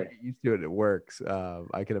sure if you're used to it, it works.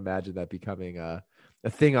 I can imagine that becoming a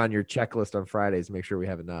thing on your checklist on Fridays to make sure we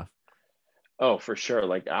have enough. Oh, for sure.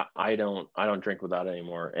 Like I don't drink without it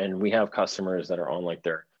anymore. And we have customers that are on like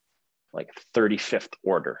their 35th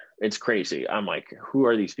order. It's crazy. I'm like, who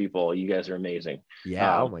are these people? You guys are amazing.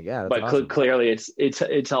 Yeah. Oh my God. But awesome. Clearly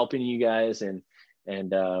it's helping you guys. And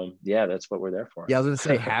yeah, that's what we're there for. Yeah. I was going to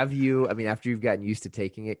say, have you, I mean, after you've gotten used to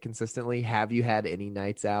taking it consistently, have you had any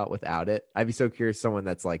nights out without it? I'd be so curious, someone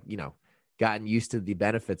that's like, gotten used to the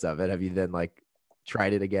benefits of it. Have you then like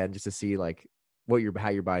tried it again just to see like how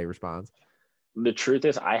your body responds? The truth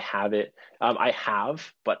is I have it. I have,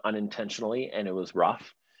 but unintentionally, and it was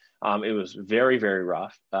rough. It was very, very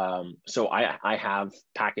rough. So I have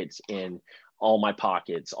packets in all my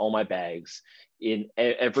pockets, all my bags, in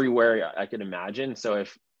everywhere I could imagine. So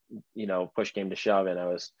if, push came to shove and I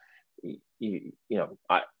was,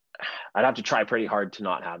 I'd have to try pretty hard to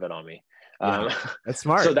not have it on me. Yeah, that's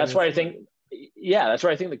smart. So that's why I think, that's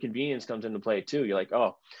where I think the convenience comes into play too. You're like,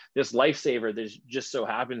 oh, this lifesaver, this just so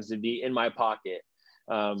happens to be in my pocket,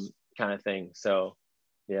 kind of thing. So,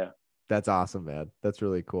 yeah. That's awesome, man. That's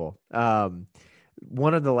really cool.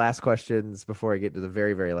 One of the last questions before I get to the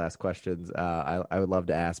very, very last questions, I would love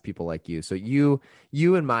to ask people like you. So you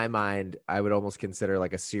in my mind, I would almost consider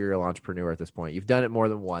like a serial entrepreneur at this point. You've done it more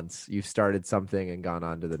than once. You've started something and gone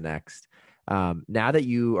on to the next. Now that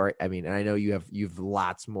you are, I mean, and I know you've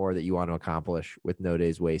lots more that you want to accomplish with No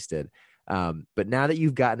Days Wasted. But now that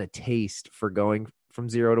you've gotten a taste for going from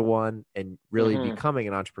 0 to 1 and really becoming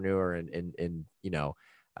an entrepreneur and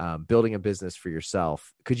building a business for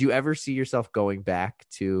yourself, could you ever see yourself going back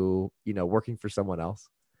to, working for someone else?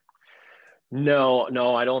 No,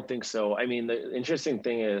 I don't think so. I mean, the interesting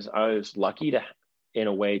thing is I was lucky in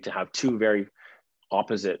a way, to have two very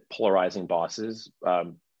opposite polarizing bosses,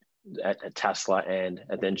 at Tesla and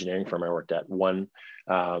at the engineering firm I worked at. One,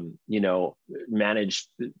 managed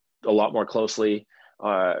a lot more closely,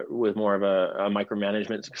 with more of a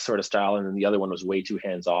micromanagement sort of style. And then the other one was way too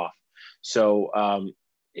hands off. So,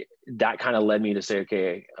 that kind of led me to say,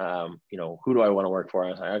 okay, who do I want to work for?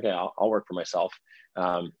 I was like, okay, I'll work for myself.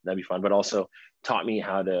 That'd be fun. But also taught me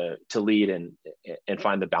how to lead and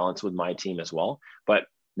find the balance with my team as well. But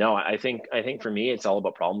no, I think for me, it's all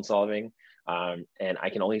about problem solving. And I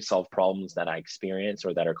can only solve problems that I experience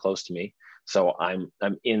or that are close to me. So I'm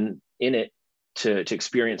in it to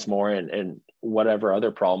experience more, and whatever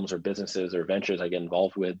other problems or businesses or ventures I get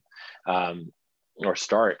involved with, or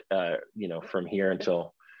start, from here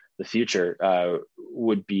until the future,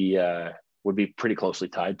 would be pretty closely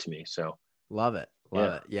tied to me. So love it.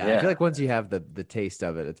 Yeah. I feel like once you have the taste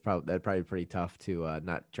of it, that'd probably be pretty tough to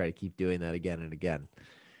not try to keep doing that again and again.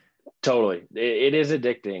 Totally. It is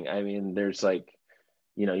addicting. I mean, there's like,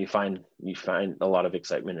 you find a lot of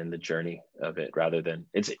excitement in the journey of it, rather than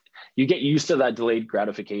you get used to that delayed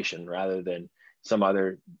gratification rather than some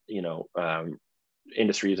other,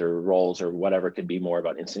 industries or roles or whatever could be more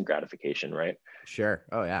about instant gratification, right? Sure.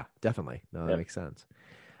 Oh yeah, definitely. No, that makes sense.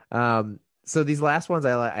 So these last ones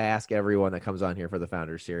I ask everyone that comes on here for the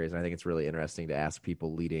Founders Series, and I think it's really interesting to ask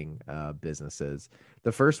people leading businesses.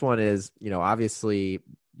 The first one is, obviously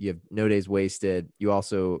you have No Days Wasted. You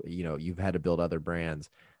also, you've had to build other brands,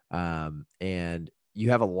 and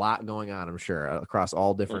you have a lot going on, I'm sure, across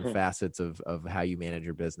all different facets of how you manage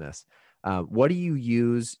your business. What do you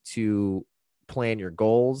use to plan your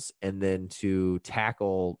goals and then to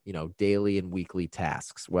tackle, daily and weekly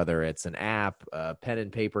tasks, whether it's an app, a pen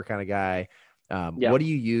and paper kind of guy? Yeah. What do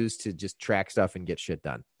you use to just track stuff and get shit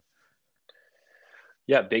done?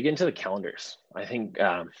 Yeah, big into the calendars. I think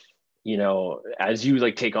as you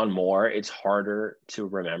like take on more, it's harder to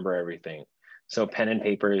remember everything. So pen and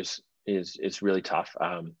paper is really tough.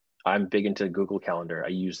 I'm big into Google Calendar. I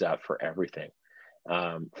use that for everything,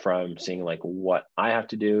 from seeing like what I have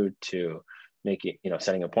to do to making,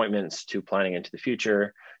 setting appointments, to planning into the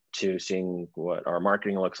future, to seeing what our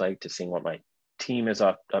marketing looks like, to seeing what my team is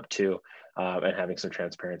up to, and having some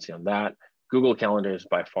transparency on that. Google Calendar is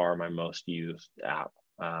by far my most used app,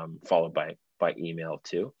 followed by email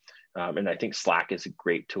too. And I think Slack is a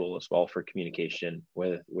great tool as well for communication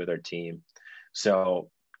with our team. So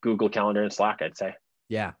Google Calendar and Slack, I'd say.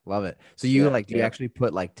 Yeah, love it. So Yeah, do you yeah, actually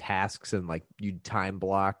put like tasks and like you time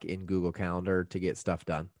block in Google Calendar to get stuff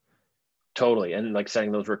done? totally. And like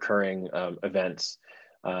setting those recurring events,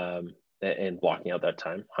 and blocking out that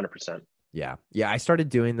time, 100%. Yeah. Yeah. I started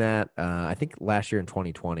doing that, I think last year in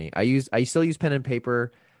 2020. I still use pen and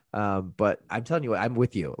paper. But I'm telling you what, I'm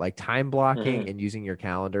with you. Like time blocking Hmm. and using your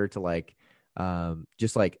calendar to like,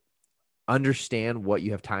 just like understand what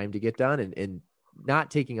you have time to get done and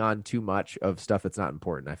not taking on too much of stuff that's not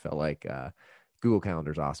important. I felt like, Google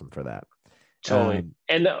Calendar is awesome for that. Totally. Um,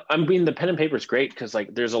 And I mean, the pen and paper is great because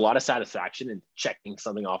like there's a lot of satisfaction in checking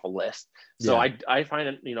something off a list. So yeah. I find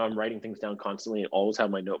it, I'm writing things down constantly and always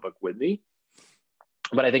have my notebook with me.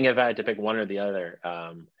 But I think if I had to pick one or the other,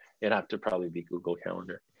 it'd have to probably be Google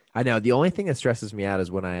Calendar. I know the only thing that stresses me out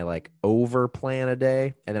is when I like over plan a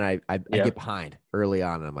day and then I Yeah. get behind early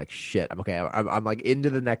on and I'm like, shit, I'm okay. I'm like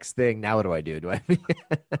into the next thing. Now what do I do? Do I?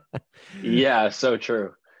 Yeah. So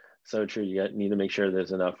true. So true. Need to make sure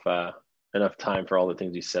there's enough time for all the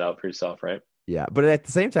things you set out for yourself, right? Yeah. But at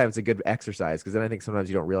the same time, it's a good exercise because then I think sometimes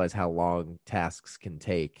you don't realize how long tasks can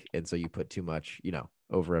take. And so you put too much,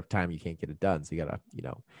 over a time you can't get it done. So you got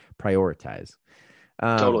to, prioritize.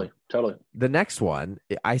 Um, Totally. Totally. the next one,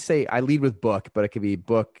 I say I lead with book, but it could be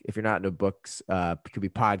book if you're not into books. It could be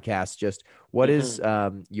podcast. Just what is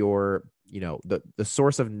Hmm. your the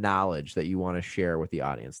source of knowledge that you want to share with the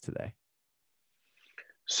audience today?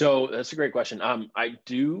 So that's a great question. I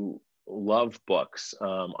do love books.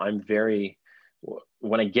 When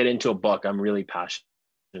I get into a book, I'm really passionate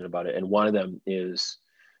about it. And one of them is,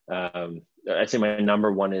 I'd say my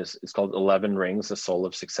number one is, it's called 11 Rings, The Soul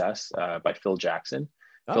of Success, by Phil Jackson.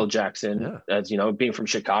 Phil Oh, Jackson, yeah, as you know, being from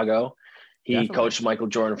Chicago, he definitely. coached Michael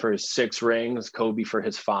Jordan for his 6 rings, Kobe for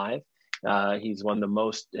his 5. He's won the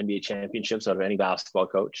most NBA championships out of any basketball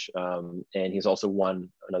coach. And he's also won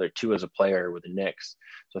another 2 as a player with the Knicks.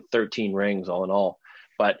 So 13 rings all in all.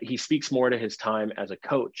 But he speaks more to his time as a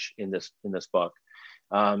coach in this book.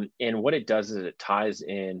 And what it does is it ties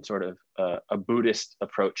in sort of a Buddhist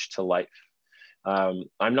approach to life. I'm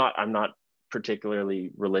not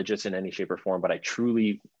particularly religious in any shape or form, but I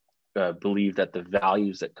truly believe that the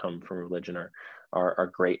values that come from religion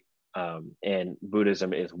are great. And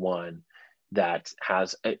Buddhism is one that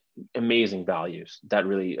has amazing values that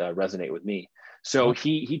really resonate with me. So Oh,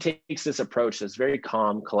 he takes this approach that's very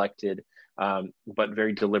calm, collected, but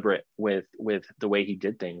very deliberate with the way he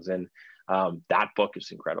did things. And that book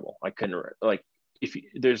is incredible. I couldn't like if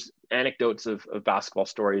there's anecdotes of basketball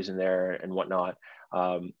stories in there and whatnot.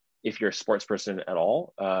 If you're a sports person at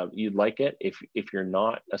all, you'd like it. If you're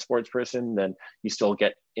not a sports person, then you still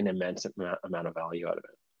get an immense amount of value out of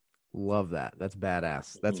it. love that. That's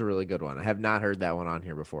badass. That's Mhm. a really good one. I have not heard that one on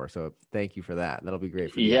here before, so thank you for that. That'll be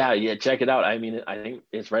great for the Yeah, audience. yeah, check it out. I mean, I think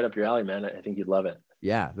it's right up your alley, man. I think you'd love it.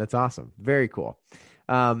 Yeah, that's awesome. Very cool.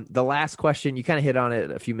 The last question, you kind of hit on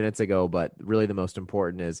it a few minutes ago, but really the most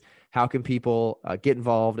important is how can people get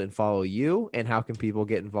involved and follow you, and how can people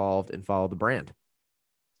get involved and follow the brand?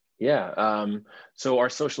 Yeah. So our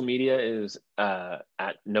social media is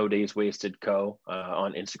at No Days Wasted Co.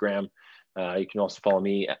 On Instagram. You can also follow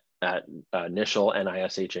me at Nishal,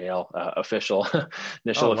 Nishal, official, Oh,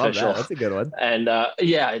 Nishal love that. official. That's a good one. And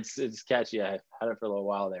yeah, it's catchy. I've had it for a little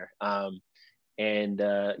while there. And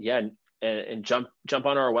yeah, and jump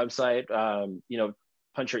on our website.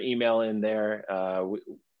 Punch your email in there.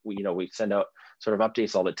 We send out sort of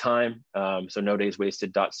updates all the time. So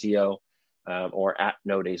nodayswasted.co, or at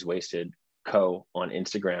No Days Wasted Co on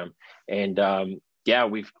Instagram. And yeah,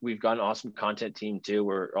 we've got an awesome content team too.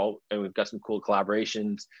 And we've got some cool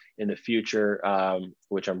collaborations in the future,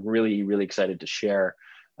 which I'm really really excited to share,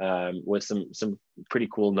 with some pretty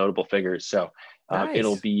cool notable figures. So Nice.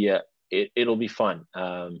 it'll be fun.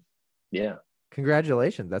 Yeah.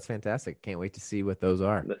 Congratulations. That's fantastic. Can't wait to see what those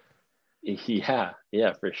are. Yeah,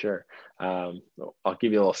 yeah, for sure. Um, I'll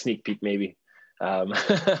give you a little sneak peek, maybe. Um,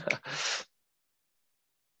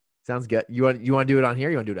 Sounds good. You want to do it on here?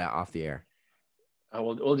 You want to do it off the air?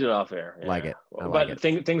 we'll do it off air. Like Yeah, it. I like but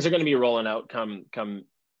it. things are going to be rolling out come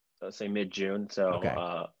let's say mid June. So Okay.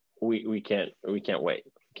 we can't wait.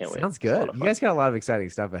 Can't wait. Sounds It's a lot good. of You fun. guys got a lot of exciting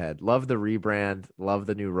stuff ahead. Love the rebrand. Love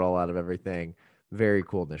the new rollout of everything. Very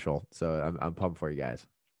cool initial. So I'm pumped for you guys.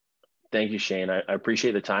 Thank you, Shane. I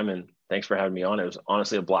appreciate the time and thanks for having me on. It was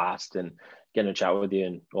honestly a blast and getting to chat with you.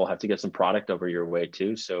 And we'll have to get some product over your way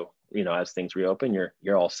too. So as things reopen,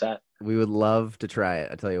 you're all set. We would love to try it.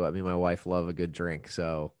 I tell you what, me and my wife love a good drink.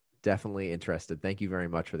 So definitely interested. Thank you very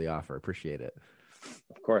much for the offer. Appreciate it.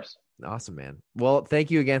 Of course. Awesome, man. Well,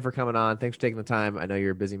 thank you again for coming on. Thanks for taking the time. I know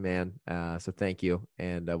you're a busy man. So thank you.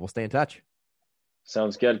 And we'll stay in touch.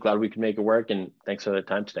 Sounds good. Glad we could make it work. And thanks for the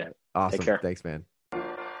time today. Take Awesome. care. Thanks, man.